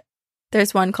 but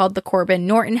there's one called the Corbin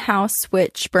Norton House,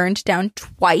 which burned down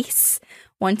twice,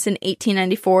 once in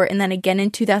 1894 and then again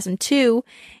in 2002.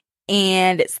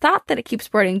 And it's thought that it keeps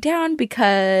burning down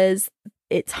because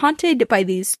it's haunted by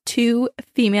these 2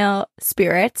 female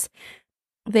spirits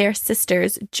They're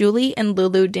sisters, Julie and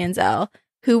Lulu Danzel,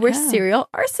 who were serial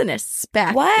arsonists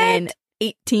back in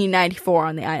 1894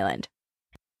 on the island.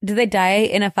 Did they die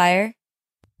in a fire?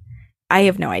 I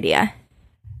have no idea.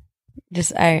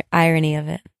 Just irony of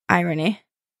it. Irony.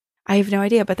 I have no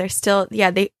idea, but they're still,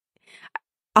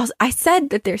 I said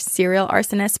that they're serial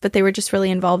arsonists, but they were just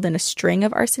really involved in a string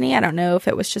of arsony. I don't know if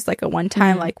it was just like a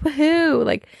one-time, like, woohoo,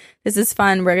 like, this is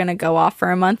fun. We're going to go off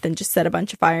for a month and just set a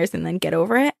bunch of fires and then get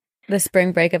over it. The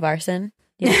spring break of arson?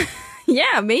 Yeah.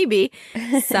 Yeah, maybe.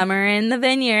 Summer in the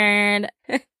vineyard.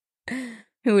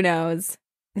 Who knows?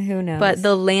 Who knows? But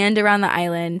the land around the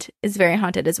island is very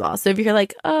haunted as well. So if you're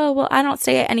like, oh, well, I don't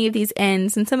stay at any of these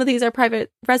inns and some of these are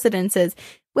private residences.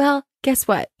 Well, guess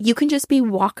what? You can just be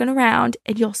walking around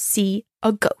and you'll see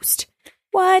a ghost.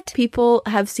 What? People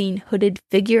have seen hooded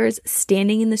figures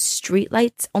standing in the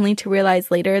streetlights only to realize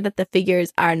later that the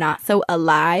figures are not so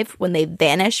alive when they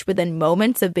vanish within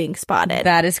moments of being spotted.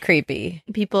 That is creepy.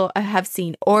 People have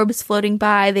seen orbs floating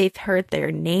by. They've heard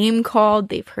their name called.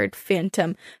 They've heard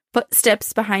phantom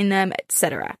footsteps behind them,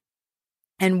 etc.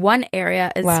 And one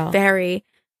area is very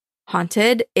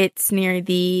haunted. It's near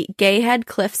the Gayhead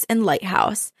Cliffs and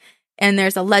Lighthouse. And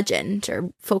there's a legend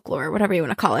or folklore, whatever you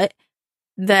want to call it,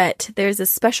 that there's a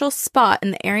special spot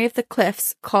in the area of the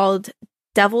cliffs called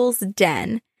Devil's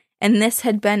Den, and this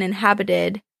had been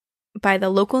inhabited by the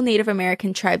local Native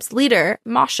American tribe's leader,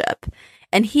 Moshup,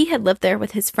 and he had lived there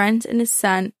with his friends and his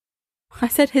son. I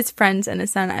said his friends and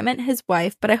his son. I meant his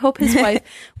wife, but I hope his wife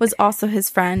was also his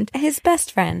friend. His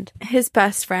best friend. His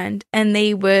best friend. And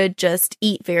they would just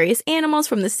eat various animals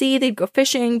from the sea. They'd go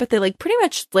fishing, but they like pretty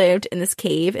much lived in this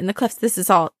cave in the cliffs. This is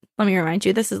all, let me remind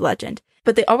you, this is legend.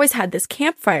 But they always had this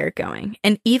campfire going.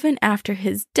 And even after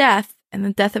his death and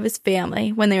the death of his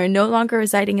family, when they were no longer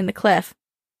residing in the cliff,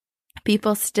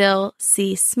 people still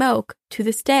see smoke to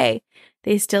this day.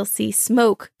 They still see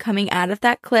smoke coming out of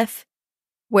that cliff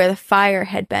where the fire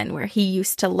had been, where he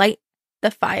used to light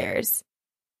the fires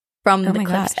from the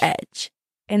cliff's edge.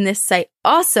 And this site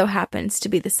also happens to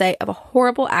be the site of a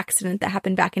horrible accident that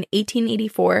happened back in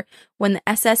 1884 when the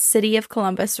SS City of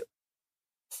Columbus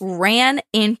ran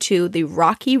into the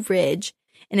rocky ridge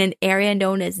in an area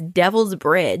known as Devil's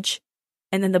Bridge,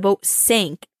 and then the boat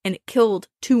sank and it killed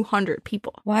 200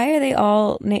 people. Why are they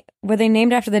all were they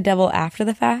named after the devil after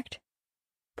the fact?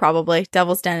 Probably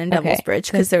Devil's Den and Devil's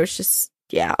Bridge, because there was just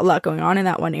a lot going on in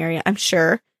that one area, I'm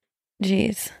sure.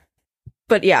 Jeez.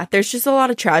 But yeah, there's just a lot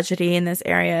of tragedy in this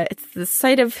area. It's the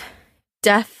site of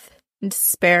death and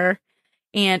despair.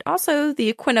 And also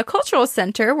the Aquinnah Cultural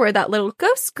Center, where that little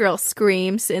ghost girl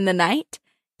screams in the night,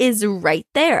 is right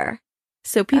there.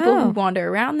 So people who wander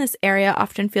around this area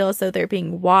often feel as though they're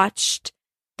being watched.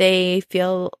 They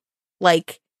feel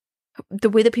like, the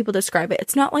way that people describe it,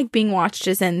 it's not like being watched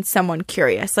as in someone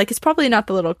curious. Like, it's probably not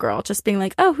the little girl just being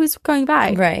like, oh, who's going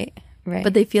by? Right.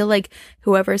 But they feel like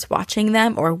whoever's watching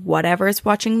them or whatever's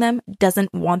watching them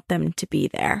doesn't want them to be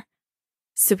there.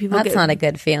 So people That's not a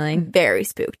good feeling. Very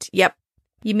spooked. Yep.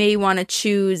 You may want to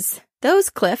choose those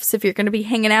cliffs if you're going to be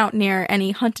hanging out near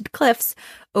any haunted cliffs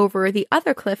over the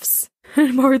other cliffs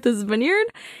in Martha's Vineyard.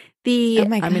 I'm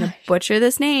going to butcher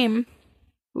this name.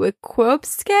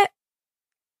 Wekuopsket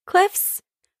Cliffs,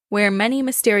 where many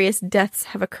mysterious deaths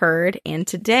have occurred, and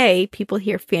today people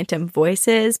hear phantom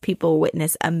voices, people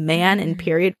witness a man in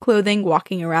period clothing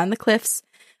walking around the cliffs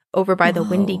over by the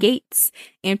Windy Gates,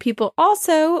 and people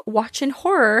also watch in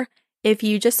horror if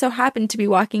you just so happen to be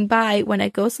walking by when a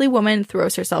ghostly woman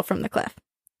throws herself from the cliff.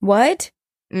 What?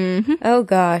 Mm-hmm. Oh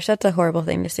gosh, that's a horrible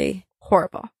thing to see.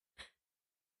 Horrible.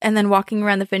 And then walking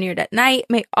around the vineyard at night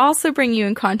may also bring you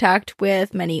in contact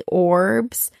with many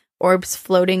orbs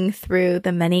floating through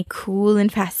the many cool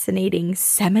and fascinating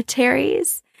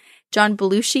cemeteries. John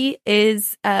Belushi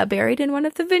is buried in one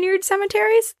of the vineyard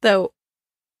cemeteries, though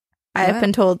I have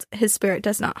been told his spirit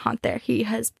does not haunt there. He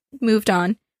has moved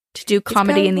on to do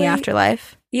comedy in the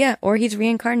afterlife. Yeah, or he's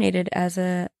reincarnated as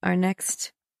our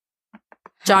next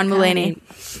John Mulaney.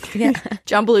 Yeah.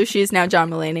 John Belushi is now John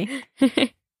Mulaney.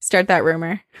 Start that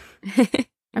rumor.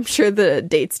 I'm sure the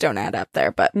dates don't add up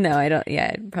there, but... No, I don't.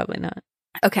 Yeah, probably not.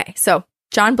 Okay, so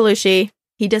John Belushi,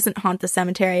 he doesn't haunt the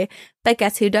cemetery, but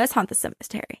guess who does haunt the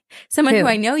cemetery? Someone who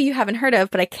I know you haven't heard of,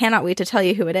 but I cannot wait to tell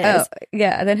you who it is. Oh,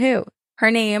 yeah, then who?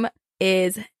 Her name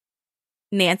is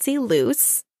Nancy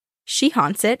Luce. She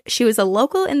haunts it. She was a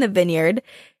local in the vineyard,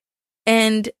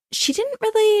 and she didn't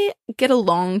really get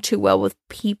along too well with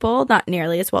people, not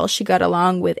nearly as well as she got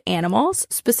along with animals,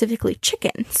 specifically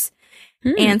chickens.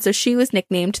 And so she was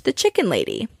nicknamed the Chicken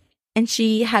Lady. And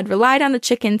she had relied on the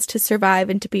chickens to survive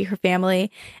and to be her family.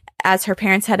 as her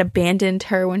parents had abandoned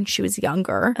her when she was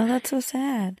younger. Oh, that's so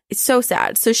sad. It's so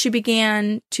sad. So she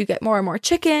began to get more and more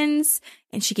chickens,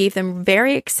 and she gave them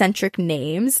very eccentric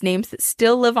names that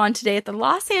still live on today at the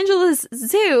Los Angeles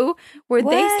Zoo, where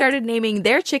they started naming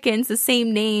their chickens the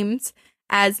same names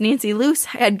as Nancy Luce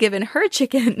had given her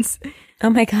chickens. Oh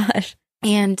my gosh.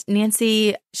 And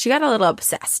Nancy, she got a little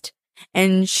obsessed,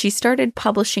 and she started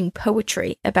publishing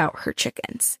poetry about her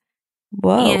chickens.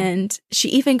 Whoa. And she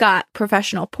even got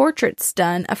professional portraits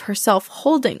done of herself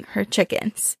holding her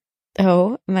chickens.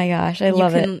 Oh my gosh, I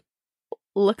love it. You can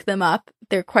look them up.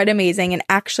 They're quite amazing. And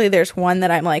actually, there's one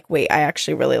that I'm like, wait, I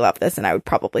actually really love this, and I would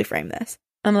probably frame this.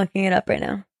 I'm looking it up right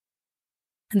now.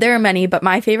 There are many, but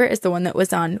my favorite is the one that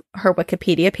was on her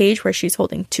Wikipedia page where she's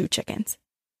holding 2 chickens.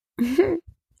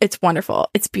 It's wonderful.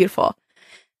 It's beautiful.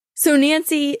 So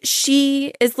Nancy,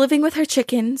 she is living with her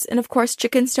chickens, and of course,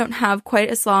 chickens don't have quite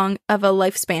as long of a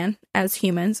lifespan as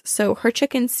humans, so her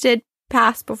chickens did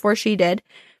pass before she did,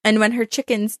 and when her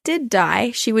chickens did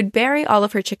die, she would bury all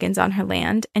of her chickens on her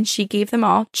land, and she gave them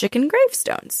all chicken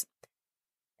gravestones.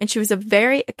 And she was a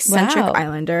very eccentric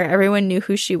islander. Everyone knew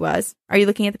who she was. Are you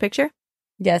looking at the picture?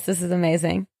 Yes, this is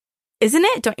amazing. Isn't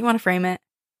it? Don't you want to frame it?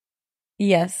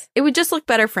 Yes. It would just look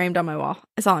better framed on my wall,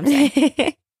 is all I'm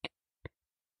saying.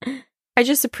 I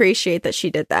just appreciate that she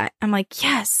did that. I'm like,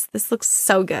 yes, this looks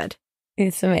so good.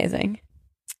 It's amazing.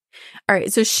 All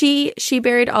right, so she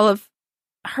buried all of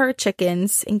her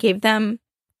chickens and gave them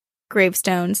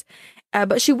gravestones.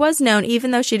 But she was known,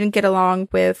 even though she didn't get along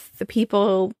with the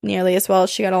people nearly as well as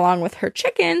she got along with her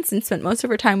chickens and spent most of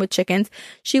her time with chickens,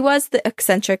 she was the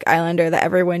eccentric islander that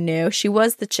everyone knew. She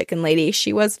was the chicken lady.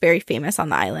 She was very famous on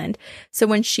the island. So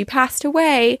when she passed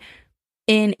away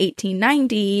in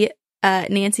 1890,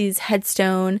 Nancy's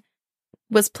headstone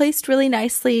was placed really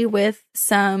nicely with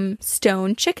some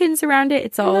stone chickens around it.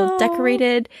 It's all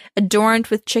decorated, adorned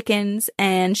with chickens,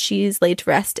 and she's laid to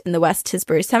rest in the West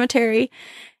Tisbury Cemetery.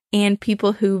 And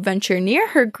people who venture near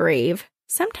her grave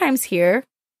sometimes hear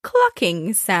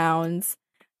clucking sounds.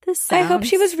 I hope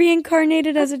she was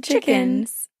reincarnated as a chicken.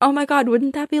 Oh my God,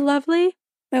 wouldn't that be lovely?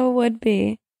 That would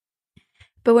be.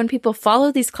 But when people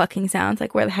follow these clucking sounds,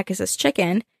 like where the heck is this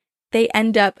chicken, they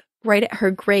end up right at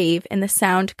her grave, and the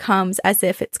sound comes as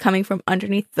if it's coming from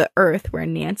underneath the earth where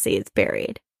Nancy is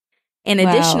buried. And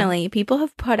additionally, people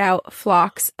have put out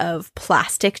flocks of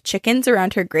plastic chickens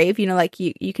around her grave. You know, like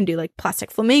you can do like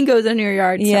plastic flamingos in your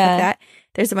yard, stuff like that.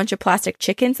 There's a bunch of plastic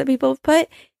chickens that people have put.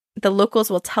 The locals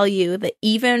will tell you that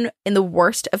even in the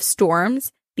worst of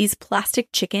storms, these plastic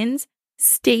chickens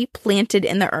stay planted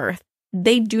in the earth.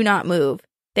 They do not move.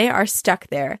 They are stuck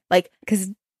there. Like, because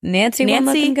Nancy won't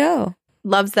let them go.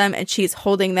 Loves them, and she's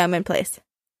holding them in place.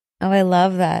 Oh, I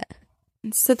love that.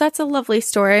 So that's a lovely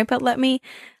story, but let me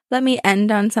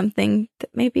end on something that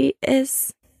maybe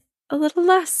is a little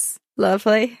less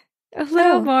lovely, a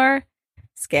little more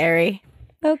scary.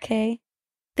 Okay.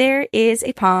 There is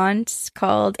a pond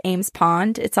called Ames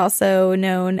Pond. It's also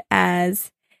known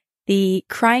as the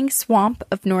Crying Swamp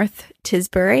of North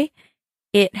Tisbury.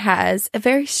 It has a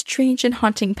very strange and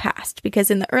haunting past because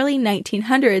in the early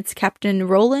 1900s, Captain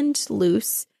Roland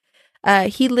Luce,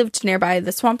 he lived nearby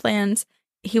the swamplands.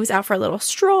 He was out for a little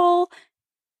stroll,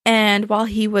 and while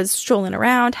he was strolling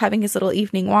around, having his little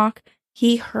evening walk,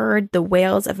 he heard the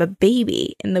wails of a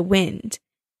baby in the wind.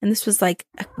 And this was like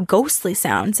ghostly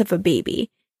sounds of a baby.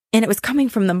 And it was coming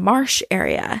from the marsh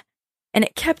area. And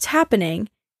it kept happening.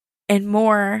 And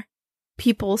more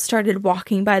people started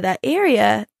walking by that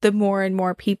area, the more and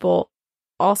more people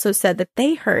also said that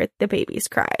they heard the baby's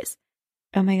cries.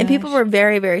 Oh my gosh. And people were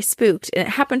very, very spooked. And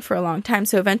it happened for a long time.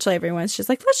 So eventually everyone's just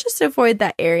like, let's just avoid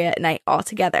that area at night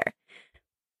altogether.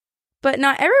 But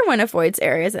not everyone avoids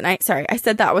areas at night. Sorry, I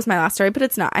said that was my last story, but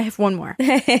it's not. I have one more.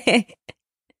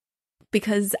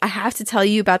 Because I have to tell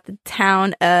you about the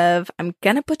town of, I'm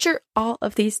going to butcher all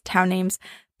of these town names,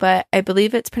 but I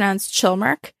believe it's pronounced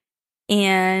Chilmark.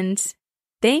 And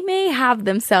they may have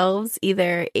themselves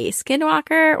either a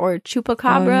skinwalker or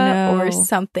chupacabra or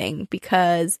something,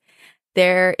 because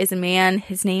there is a man,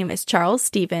 his name is Charles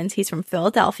Stevens. He's from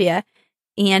Philadelphia.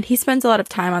 And he spends a lot of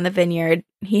time on the vineyard.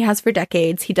 He has for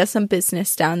decades. He does some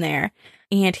business down there.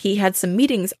 And he had some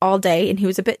meetings all day, and he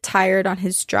was a bit tired on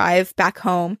his drive back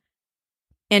home.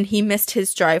 And he missed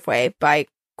his driveway by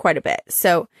quite a bit.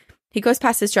 So he goes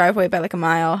past his driveway by like a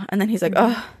mile, and then he's like,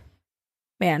 oh,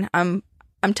 man, I'm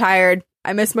tired.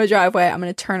 I missed my driveway. I'm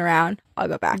going to turn around. I'll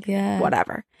go back. Yeah.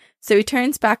 Whatever. So he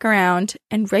turns back around,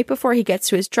 and right before he gets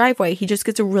to his driveway, he just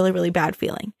gets a really, really bad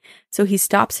feeling. So he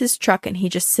stops his truck, and he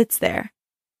just sits there.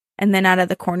 And then out of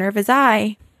the corner of his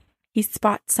eye, he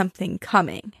spots something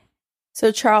coming.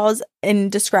 So Charles, in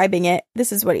describing it,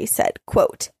 this is what he said,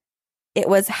 quote, "It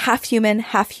was half human,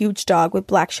 half huge dog with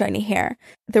black shiny hair.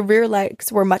 The rear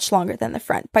legs were much longer than the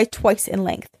front, by twice in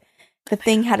length. The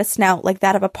thing had a snout like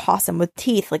that of a possum with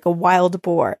teeth like a wild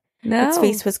boar. No. Its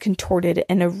face was contorted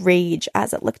in a rage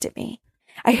as it looked at me.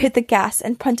 I hit the gas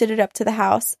and punted it up to the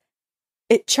house.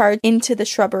 It charged into the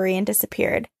shrubbery and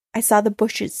disappeared. I saw the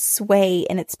bushes sway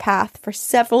in its path for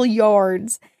several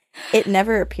yards. It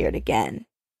never appeared again."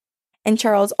 And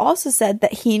Charles also said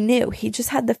that he knew, he just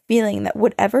had the feeling that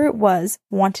whatever it was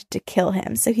wanted to kill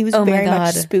him. So he was very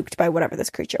much spooked by whatever this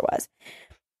creature was.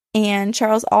 And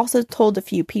Charles also told a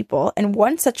few people, and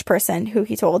one such person who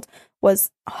he told was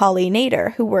Holly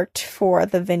Nader, who worked for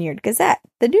the Vineyard Gazette,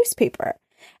 the newspaper.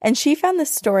 And she found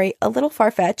this story a little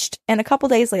far-fetched, and a couple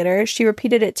days later, she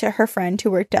repeated it to her friend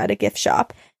who worked at a gift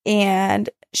shop, and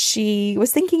she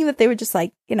was thinking that they would just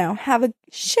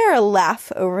share a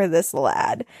laugh over this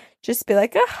lad. Just be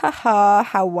like, ah, ha, ha,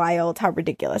 how wild, how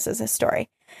ridiculous is this story?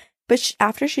 But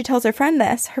after she tells her friend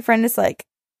this, her friend is like,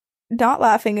 not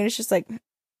laughing, and it's just like,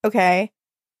 okay,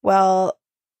 well,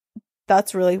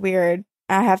 that's really weird.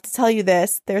 I have to tell you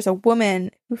this. There's a woman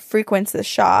who frequents this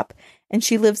shop, and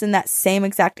she lives in that same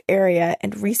exact area,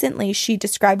 and recently she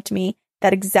described to me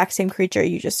that exact same creature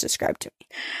you just described to me.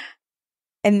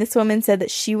 And this woman said that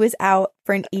she was out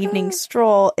for an evening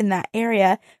stroll in that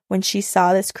area when she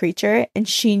saw this creature, and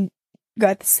she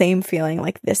got the same feeling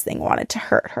like this thing wanted to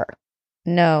hurt her.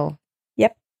 No.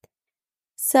 Yep.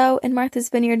 So in Martha's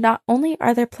Vineyard, not only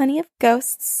are there plenty of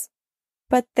ghosts,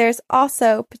 but there's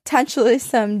also potentially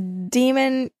some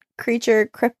demon creature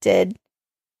cryptid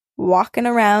walking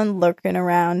around, lurking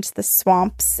around the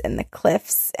swamps and the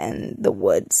cliffs and the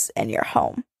woods and your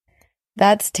home.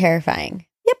 That's terrifying.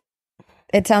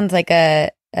 It sounds like a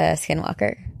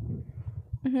skinwalker.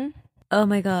 Mm-hmm. Oh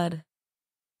my God.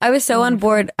 I was so on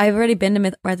board. I've already been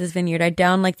to Martha's Vineyard. I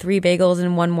downed like 3 bagels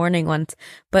in one morning once,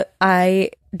 but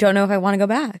I don't know if I want to go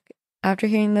back after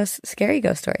hearing those scary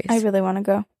ghost stories. I really want to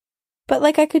go. But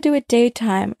I could do a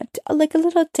daytime, like a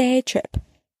little day trip.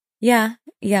 Yeah.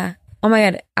 Oh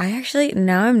my God.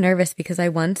 Now I'm nervous because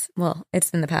it's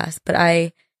in the past, but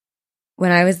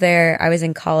when I was there, I was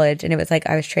in college, and it was like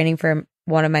I was training for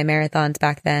one of my marathons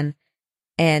back then.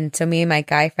 And so me and my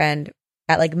guy friend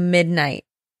at midnight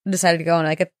decided to go on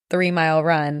a 3-mile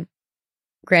run.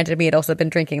 Granted, we had also been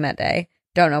drinking that day.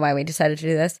 Don't know why we decided to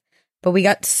do this, but we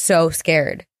got so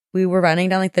scared. We were running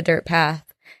down the dirt path,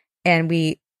 and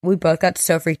we both got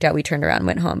so freaked out. We turned around and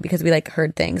went home because we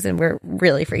heard things, and we're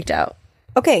really freaked out.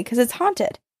 Okay, because it's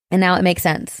haunted. And now it makes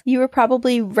sense. You were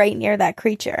probably right near that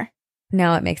creature.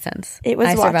 Now it makes sense. It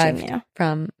was watching you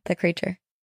from the creature.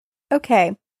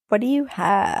 Okay, what do you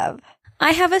have?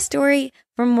 I have a story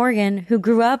from Morgan, who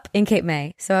grew up in Cape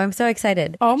May, so I'm so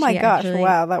excited. Oh my gosh,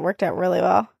 wow, that worked out really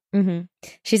well. Mm-hmm.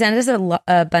 She sent us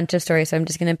a bunch of stories, so I'm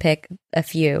just going to pick a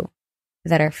few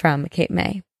that are from Cape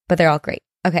May, but they're all great.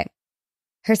 Okay.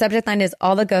 Her subject line is,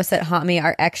 "All the ghosts that haunt me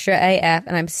are extra AF,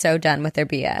 and I'm so done with their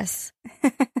BS."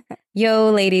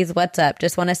 Yo, ladies, what's up?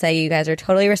 Just want to say you guys are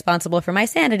totally responsible for my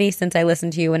sanity since I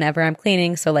listen to you whenever I'm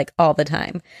cleaning, so all the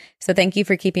time. So thank you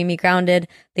for keeping me grounded.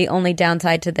 The only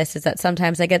downside to this is that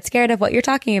sometimes I get scared of what you're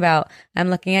talking about. I'm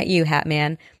looking at you, Hat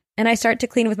Man. And I start to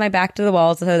clean with my back to the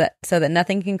walls so that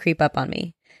nothing can creep up on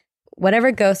me.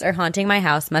 Whatever ghosts are haunting my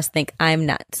house must think I'm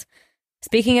nuts.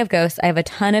 Speaking of ghosts, I have a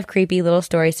ton of creepy little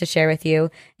stories to share with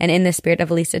you, and in the spirit of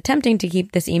at least attempting to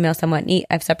keep this email somewhat neat,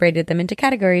 I've separated them into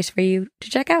categories for you to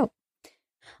check out.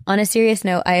 On a serious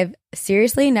note, I have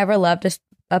seriously never loved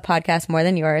a podcast more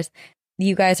than yours.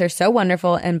 You guys are so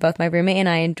wonderful, and both my roommate and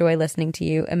I enjoy listening to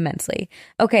you immensely.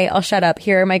 Okay, I'll shut up.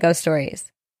 Here are my ghost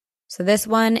stories. So this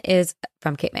one is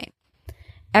from Cape May.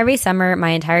 Every summer, my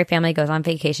entire family goes on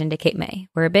vacation to Cape May.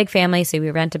 We're a big family, so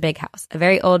we rent a big house, a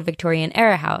very old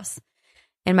Victorian-era house.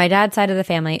 And my dad's side of the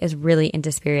family is really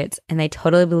into spirits, and they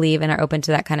totally believe and are open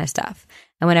to that kind of stuff.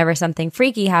 And whenever something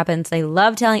freaky happens, they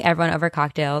love telling everyone over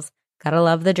cocktails. Gotta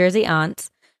love the Jersey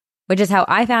aunts. Which is how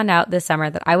I found out this summer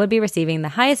that I would be receiving the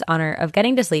highest honor of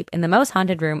getting to sleep in the most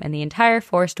haunted room in the entire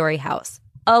 4-story house.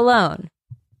 Alone.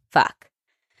 Fuck.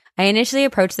 I initially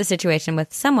approached the situation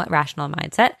with somewhat rational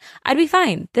mindset. I'd be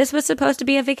fine. This was supposed to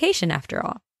be a vacation after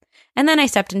all. And then I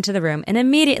stepped into the room and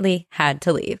immediately had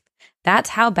to leave.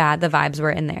 That's how bad the vibes were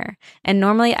in there. And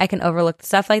normally I can overlook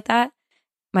stuff like that.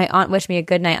 My aunt wished me a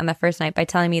good night on the first night by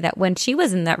telling me that when she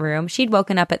was in that room, she'd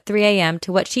woken up at 3 a.m.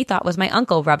 to what she thought was my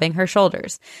uncle rubbing her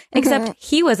shoulders, except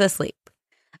he was asleep.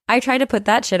 I tried to put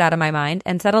that shit out of my mind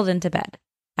and settled into bed.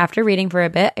 After reading for a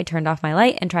bit, I turned off my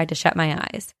light and tried to shut my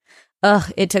eyes.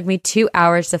 It took me 2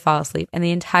 hours to fall asleep, and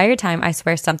the entire time I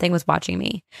swear something was watching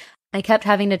me. I kept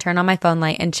having to turn on my phone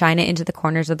light and shine it into the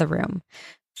corners of the room.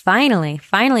 Finally,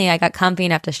 I got comfy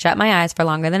enough to shut my eyes for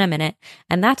longer than a minute,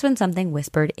 and that's when something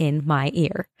whispered in my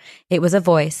ear. It was a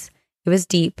voice. It was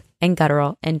deep and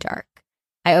guttural and dark.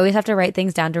 I always have to write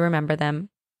things down to remember them,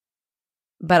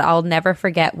 but I'll never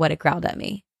forget what it growled at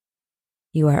me.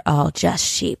 You are all just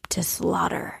sheep to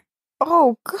slaughter.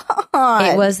 Oh, God.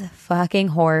 It was fucking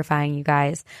horrifying, you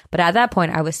guys. But at that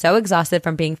point, I was so exhausted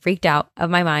from being freaked out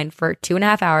of my mind for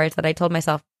 2.5 hours that I told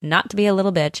myself not to be a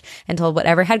little bitch and told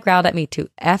whatever had growled at me to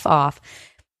F off.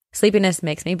 Sleepiness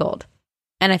makes me bold.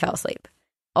 And I fell asleep.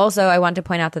 Also, I want to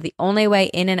point out that the only way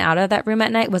in and out of that room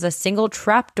at night was a single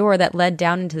trap door that led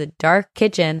down into the dark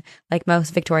kitchen, like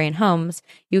most Victorian homes.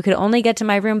 You could only get to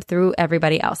my room through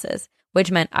everybody else's,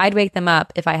 which meant I'd wake them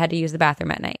up if I had to use the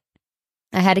bathroom at night.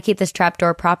 I had to keep this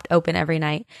trapdoor propped open every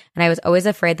night, and I was always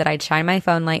afraid that I'd shine my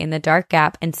phone light in the dark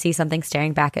gap and see something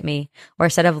staring back at me, or a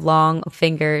set of long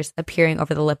fingers appearing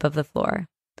over the lip of the floor.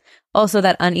 Also,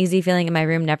 that uneasy feeling in my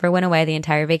room never went away the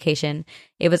entire vacation.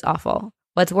 It was awful.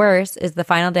 What's worse is the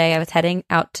final day I was heading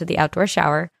out to the outdoor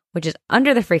shower, which is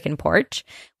under the freaking porch,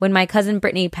 when my cousin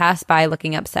Brittany passed by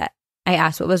looking upset. I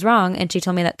asked what was wrong, and she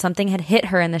told me that something had hit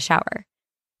her in the shower.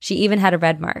 She even had a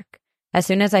red mark. As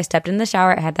soon as I stepped in the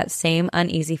shower, I had that same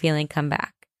uneasy feeling come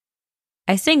back.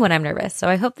 I sing when I'm nervous, so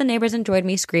I hope the neighbors enjoyed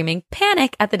me screaming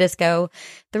 "Panic" at the disco,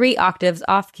 3 octaves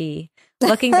off key.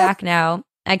 Looking back now,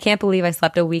 I can't believe I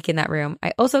slept a week in that room.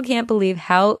 I also can't believe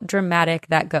how dramatic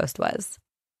that ghost was.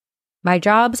 My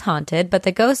job's haunted, but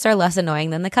the ghosts are less annoying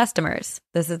than the customers.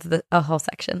 This is a whole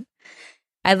section.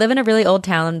 I live in a really old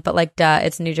town, but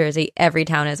it's New Jersey. Every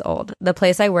town is old. The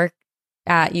place I work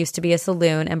at used to be a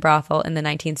saloon and brothel in the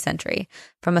 19th century.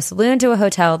 From a saloon to a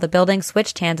hotel, the building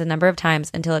switched hands a number of times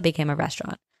until it became a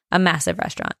restaurant, a massive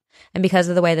restaurant. And because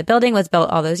of the way the building was built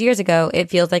all those years ago,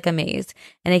 it feels like a maze,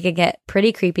 and it can get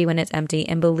pretty creepy when it's empty.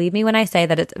 And believe me when I say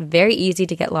that it's very easy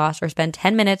to get lost or spend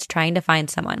 10 minutes trying to find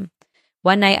someone.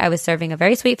 One night I was serving a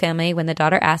very sweet family when the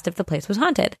daughter asked if the place was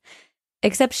haunted.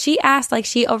 Except she asked like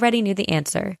she already knew the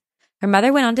answer. Her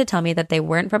mother went on to tell me that they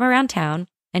weren't from around town,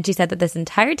 and she said that this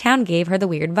entire town gave her the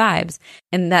weird vibes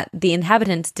and that the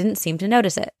inhabitants didn't seem to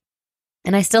notice it.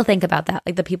 And I still think about that,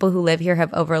 like the people who live here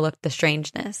have overlooked the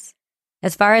strangeness.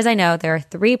 As far as I know, there are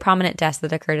 3 prominent deaths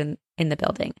that occurred in the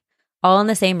building, all in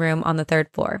the same room on the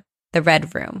 3rd floor, the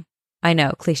Red Room. I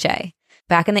know, cliche.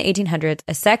 Back in the 1800s,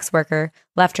 a sex worker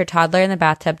left her toddler in the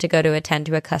bathtub to go to attend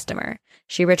to a customer.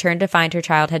 She returned to find her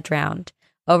child had drowned.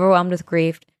 Overwhelmed with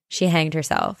grief, she hanged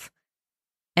herself.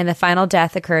 And the final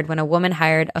death occurred when a woman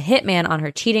hired a hitman on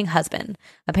her cheating husband.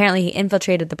 Apparently, he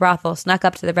infiltrated the brothel, snuck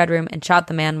up to the Red Room, and shot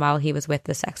the man while he was with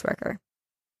the sex worker.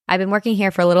 I've been working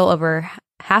here for a little over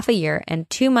half a year, and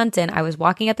 2 months in, I was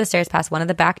walking up the stairs past one of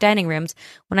the back dining rooms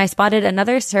when I spotted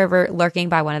another server lurking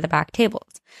by one of the back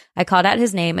tables. I called out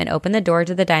his name and opened the door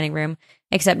to the dining room,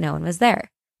 except no one was there.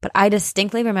 But I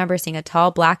distinctly remember seeing a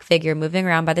tall black figure moving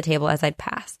around by the table as I'd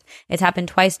passed. It's happened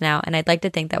twice now, and I'd like to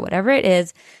think that whatever it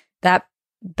is, that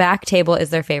back table is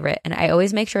their favorite, and I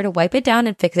always make sure to wipe it down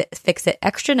and fix it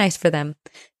extra nice for them,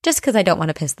 just because I don't want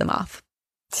to piss them off.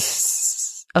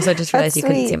 Also, just realized you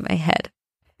couldn't see my head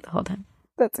the whole time.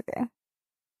 That's okay.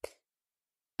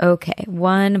 Okay,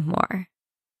 one more.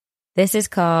 This is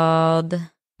called...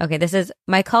 Okay, this is...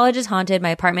 My college is haunted, my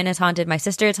apartment is haunted, my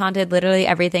sister is haunted, literally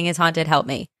everything is haunted, help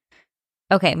me.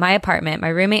 Okay, my apartment, my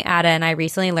roommate Ada and I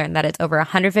recently learned that it's over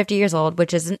 150 years old,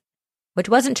 which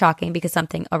wasn't shocking because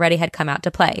something already had come out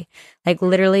to play. Like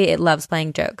literally it loves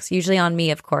playing jokes, usually on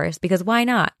me, of course, because why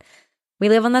not? We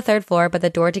live on the 3rd floor, but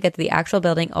the door to get to the actual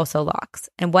building also locks.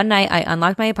 And one night I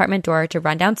unlocked my apartment door to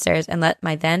run downstairs and let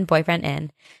my then boyfriend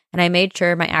in. And I made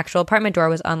sure my actual apartment door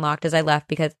was unlocked as I left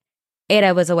because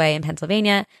Ada was away in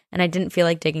Pennsylvania and I didn't feel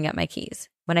like digging up my keys.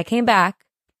 When I came back,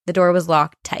 the door was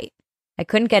locked tight. I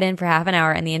couldn't get in for half an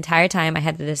hour, and the entire time I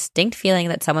had the distinct feeling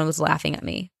that someone was laughing at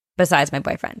me, besides my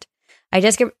boyfriend. I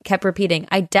just kept repeating,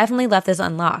 I definitely left this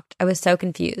unlocked. I was so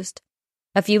confused.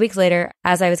 A few weeks later,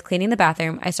 as I was cleaning the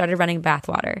bathroom, I started running bath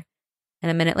water.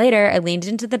 And a minute later, I leaned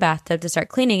into the bathtub to start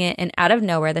cleaning it, and out of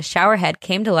nowhere, the shower head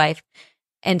came to life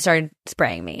and started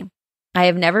spraying me. I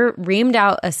have never reamed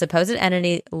out a supposed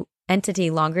entity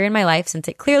longer in my life since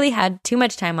it clearly had too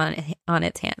much time on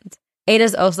its hands.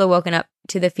 Ada's also woken up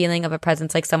to the feeling of a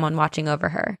presence like someone watching over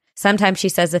her. Sometimes she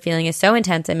says the feeling is so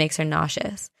intense it makes her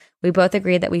nauseous. We both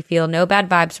agree that we feel no bad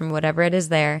vibes from whatever it is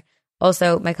there.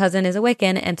 Also, my cousin is a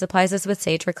Wiccan and supplies us with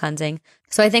sage for cleansing,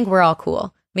 so I think we're all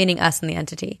cool, meaning us and the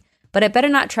entity. But it better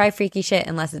not try freaky shit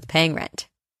unless it's paying rent.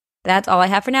 That's all I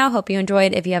have for now. Hope you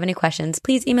enjoyed. If you have any questions,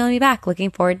 please email me back.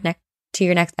 Looking forward to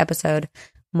your next episode,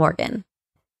 Morgan.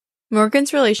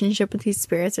 Morgan's relationship with these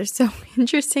spirits are so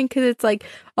interesting because it's like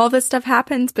all this stuff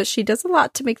happens, but she does a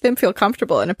lot to make them feel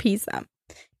comfortable and appease them.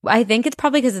 I think it's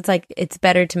probably because it's like it's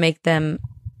better to make them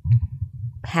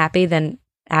happy than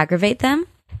aggravate them,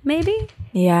 maybe?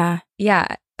 Yeah.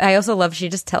 Yeah. I also love she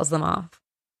just tells them off.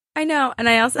 I know. And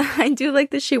I do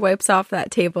like that she wipes off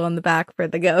that table in the back for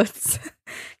the goats.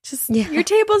 Your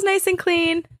table's nice and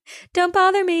clean. Don't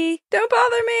bother me. Don't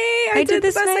bother me. I did the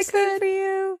best nice I could for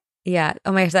you. Yeah.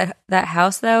 Oh my gosh, that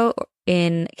house though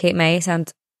in Cape May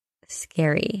sounds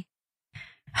scary.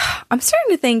 I'm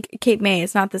starting to think Cape May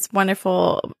is not this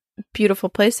wonderful, beautiful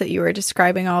place that you were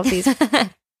describing all of these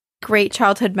great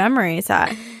childhood memories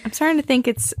at. I'm starting to think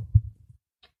it's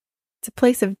a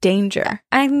place of danger.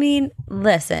 I mean,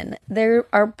 listen, there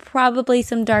are probably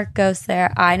some dark ghosts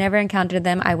there. I never encountered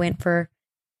them. I went for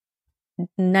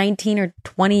 19 or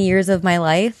 20 years of my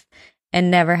life and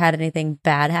never had anything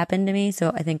bad happen to me,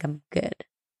 so I think I'm good.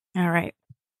 All right.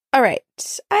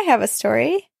 I have a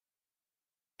story.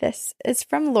 This is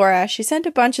from Laura. She sent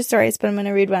a bunch of stories, but I'm going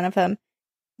to read one of them.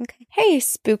 Okay. Hey,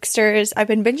 spooksters. I've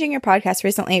been binging your podcast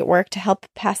recently at work to help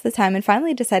pass the time and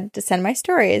finally decided to send my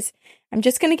stories. I'm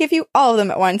just going to give you all of them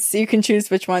at once so you can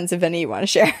choose which ones, if any, you want to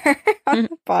share on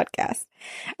the podcast.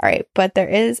 All right, but there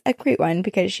is a great one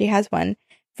because she has one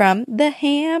from the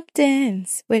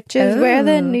Hamptons, which is where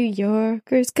the New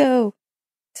Yorkers go.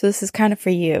 So this is kind of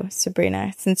for you,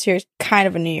 Sabrina, since you're kind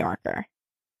of a New Yorker.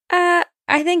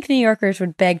 I think New Yorkers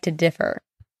would beg to differ.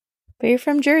 But you're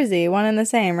from Jersey, one and the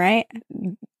same, right?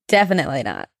 Definitely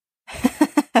not.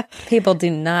 People do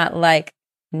not like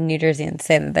New Jersey and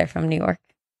say that they're from New York.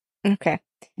 Okay.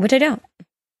 Which I don't.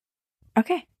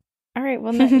 Okay. All right.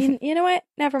 Well, you know what?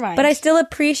 Never mind. But I still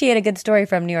appreciate a good story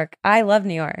from New York. I love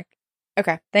New York.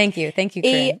 Okay. Thank you. Thank you,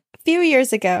 Corinne. A few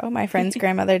years ago, my friend's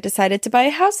grandmother decided to buy a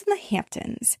house in the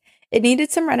Hamptons. It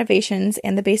needed some renovations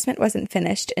and the basement wasn't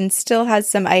finished and still has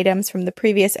some items from the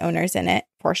previous owners in it,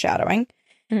 foreshadowing.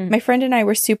 My friend and I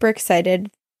were super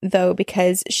excited, though,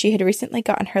 because she had recently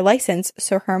gotten her license,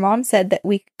 so her mom said that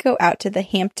we could go out to the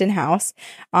Hampton house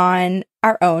on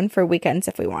our own for weekends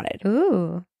if we wanted.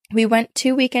 Ooh. We went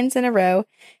 2 weekends in a row.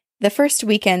 The first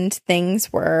weekend,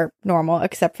 things were normal,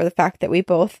 except for the fact that we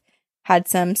both had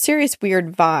some serious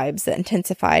weird vibes that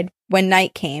intensified when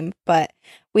night came, but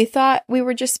we thought we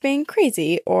were just being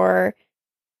crazy, or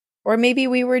maybe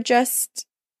we were just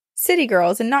city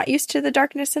girls and not used to the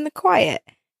darkness and the quiet.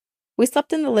 We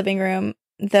slept in the living room,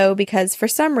 though, because for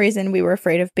some reason we were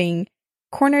afraid of being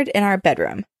cornered in our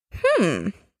bedroom.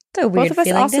 It's a weird Both of us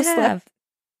feeling also to have. slept.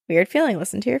 Weird feeling.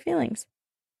 Listen to your feelings.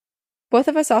 Both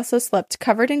of us also slept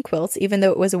covered in quilts, even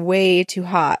though it was way too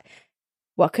hot.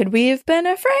 What could we have been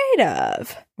afraid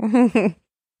of?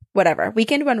 Whatever.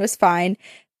 Weekend one was fine,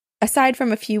 aside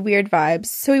from a few weird vibes,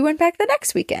 so we went back the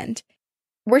next weekend.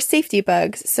 We're safety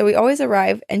bugs, so we always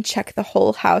arrive and check the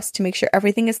whole house to make sure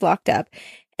everything is locked up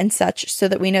and such, so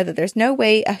that we know that there's no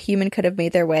way a human could have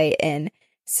made their way in.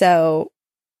 So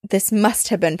this must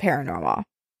have been paranormal.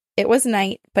 It was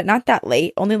night, but not that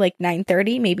late, only like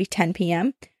 9:30, maybe 10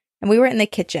 p.m., and we were in the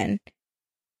kitchen.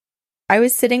 I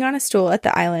was sitting on a stool at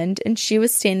the island, and she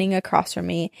was standing across from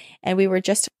me, and we were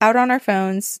just out on our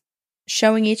phones,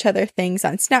 showing each other things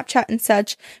on Snapchat and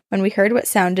such, when we heard what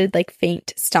sounded like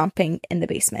faint stomping in the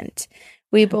basement.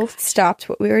 We both stopped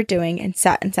what we were doing and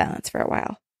sat in silence for a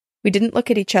while. We didn't look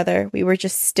at each other. We were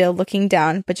just still looking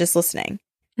down, but just listening.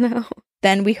 No.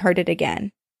 Then we heard it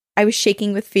again. I was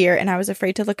shaking with fear, and I was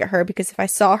afraid to look at her because if I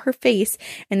saw her face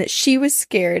and that she was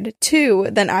scared too,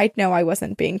 then I'd know I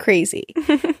wasn't being crazy.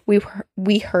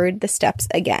 We heard the steps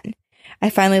again. I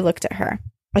finally looked at her.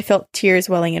 I felt tears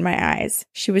welling in my eyes.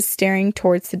 She was staring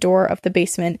towards the door of the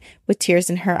basement with tears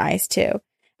in her eyes too.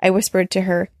 I whispered to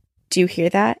her, "Do you hear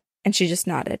that?" And she just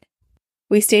nodded.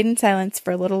 We stayed in silence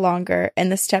for a little longer,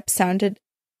 and the steps sounded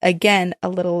again a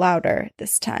little louder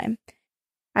this time.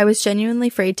 I was genuinely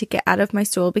afraid to get out of my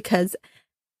stool because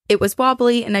it was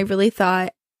wobbly, and I really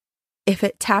thought if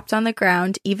it tapped on the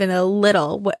ground even a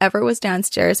little, whatever was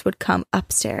downstairs would come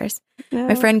upstairs. No.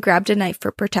 My friend grabbed a knife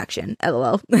for protection,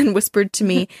 LOL, and whispered to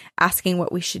me, asking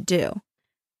what we should do.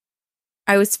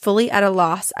 I was fully at a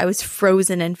loss. I was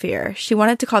frozen in fear. She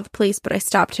wanted to call the police, but I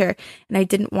stopped her, and I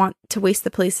didn't want to waste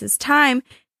the police's time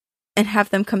and have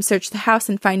them come search the house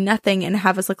and find nothing and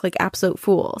have us look like absolute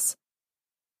fools.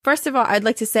 First of all, I'd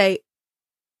like to say,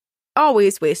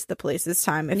 always waste the police's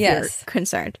time if you're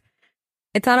concerned.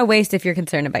 It's not a waste if you're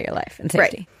concerned about your life and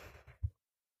safety. Right.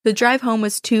 The drive home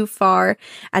was too far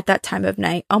at that time of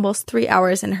night, almost 3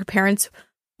 hours, and her parents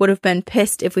would have been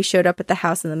pissed if we showed up at the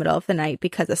house in the middle of the night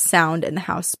because a sound in the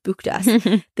house spooked us.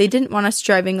 They didn't want us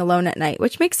driving alone at night,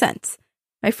 which makes sense.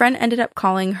 My friend ended up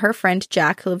calling her friend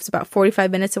Jack, who lives about 45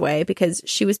 minutes away, because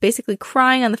she was basically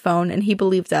crying on the phone and he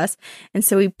believed us. And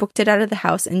so we booked it out of the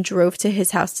house and drove to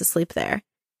his house to sleep there.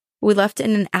 We left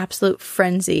in an absolute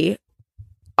frenzy.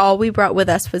 All we brought with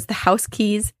us was the house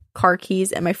keys, car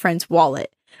keys, and my friend's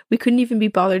wallet. We couldn't even be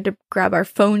bothered to grab our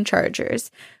phone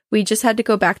chargers. We just had to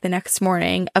go back the next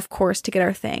morning, of course, to get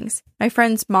our things. My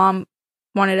friend's mom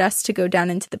wanted us to go down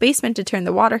into the basement to turn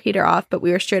the water heater off, but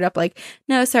we were straight up like,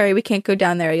 no, sorry, we can't go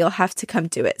down there. You'll have to come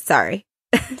do it. Sorry.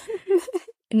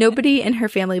 Nobody in her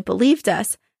family believed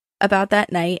us about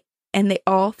that night, and they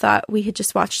all thought we had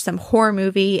just watched some horror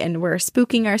movie and were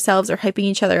spooking ourselves or hyping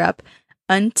each other up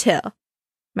until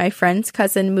my friend's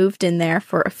cousin moved in there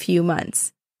for a few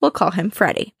months. We'll call him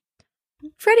Freddie.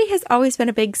 Freddie has always been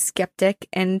a big skeptic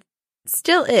and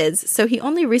still is, so he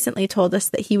only recently told us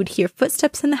that he would hear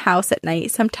footsteps in the house at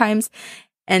night sometimes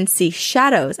and see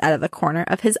shadows out of the corner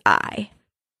of his eye.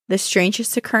 The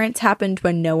strangest occurrence happened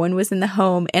when no one was in the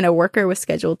home and a worker was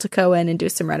scheduled to go in and do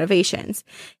some renovations.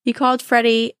 He called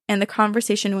Freddie and the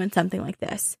conversation went something like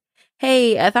this.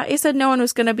 Hey, I thought you said no one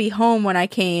was going to be home when I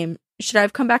came. Should I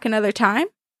have come back another time?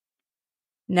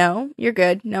 No, you're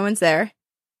good. No one's there.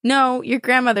 No, your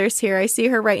grandmother's here. I see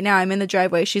her right now. I'm in the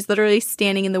driveway. She's literally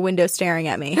standing in the window staring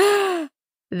at me.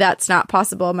 That's not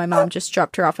possible. My mom just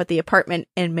dropped her off at the apartment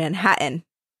in Manhattan.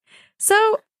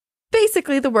 So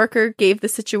basically, the worker gave the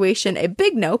situation a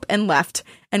big nope and left.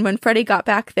 And when Freddie got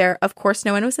back there, of course,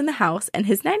 no one was in the house. And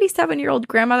his 97-year-old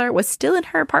grandmother was still in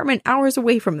her apartment hours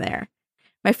away from there.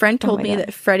 My friend told me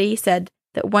that Freddie said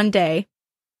that one day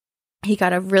he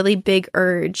got a really big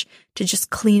urge to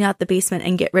just clean out the basement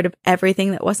and get rid of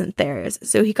everything that wasn't theirs.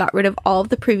 So he got rid of all of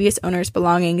the previous owner's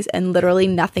belongings, and literally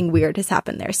nothing weird has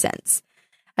happened there since.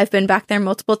 I've been back there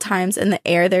multiple times, and the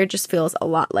air there just feels a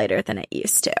lot lighter than it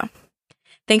used to.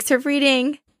 Thanks for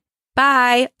reading.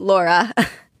 Bye, Laura.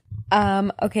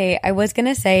 Okay, I was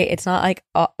gonna say it's not like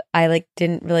I like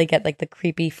didn't really get like the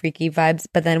creepy, freaky vibes,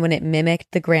 but then when it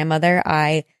mimicked the grandmother,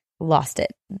 I lost it.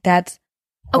 That's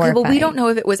horrifying. Okay, well, we don't know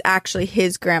if it was actually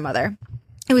his grandmother.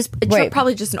 It was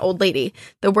probably just an old lady.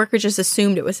 The worker just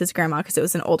assumed it was his grandma because it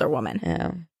was an older woman.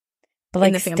 Oh. But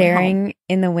like staring home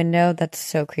in the window, that's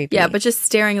so creepy. Yeah, but just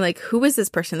staring like, who is this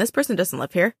person? This person doesn't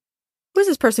live here. Who is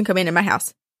this person coming into my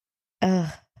house?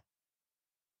 Ugh.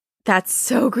 That's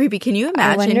so creepy. Can you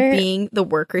imagine being the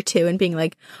worker too and being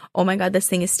like, oh my God, this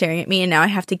thing is staring at me and now I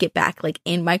have to get back like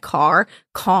in my car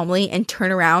calmly and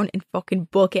turn around and fucking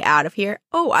book it out of here?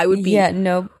 Oh, I would be. Yeah,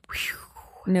 nope.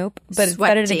 But it's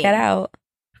better to get out.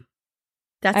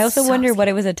 I also wonder what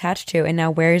it was attached to, and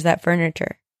now where is that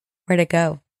furniture? Where'd it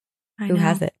go? Who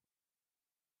has it?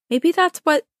 Maybe that's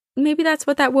what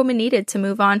that woman needed to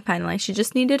move on finally. She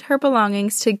just needed her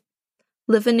belongings to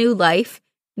live a new life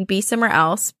and be somewhere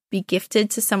else, be gifted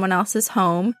to someone else's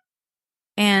home,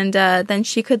 and then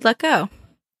she could let go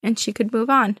and she could move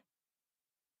on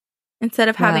instead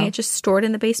of having it just stored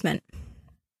in the basement.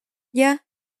 Yeah,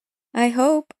 I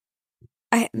hope.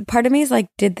 Part of me is like,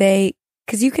 did they,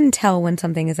 because you can tell when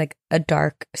something is like a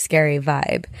dark, scary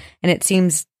vibe, and it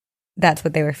seems that's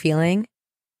what they were feeling.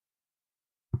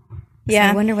 Yeah.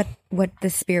 So I wonder what the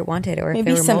spirit wanted, or maybe if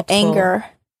there were some anger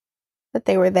that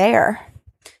they were there.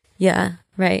 Yeah,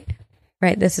 right.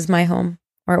 This is my home,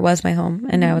 or it was my home,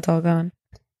 and now it's all gone.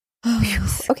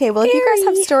 Okay, well, if you guys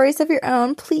have stories of your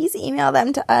own, please email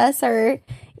them to us. Our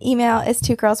email is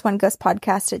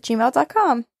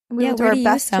twogirlsoneghostpodcast@gmail.com. We will do our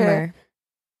best to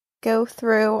go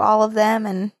through all of them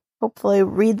and hopefully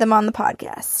read them on the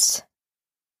podcast.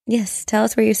 Yes, tell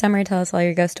us where you summer, tell us all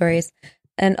your ghost stories.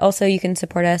 And also you can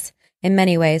support us in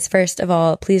many ways. First of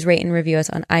all, please rate and review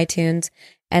us on iTunes.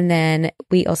 And then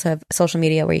we also have social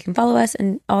media where you can follow us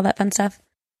and all that fun stuff.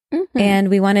 Mm-hmm. And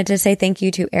we wanted to say thank you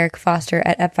to Eric Foster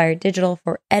at Fire Digital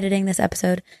for editing this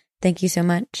episode. Thank you so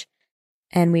much.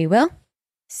 And we will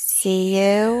see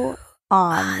you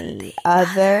on the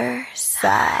other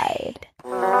side.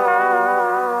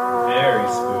 Very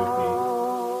spooky.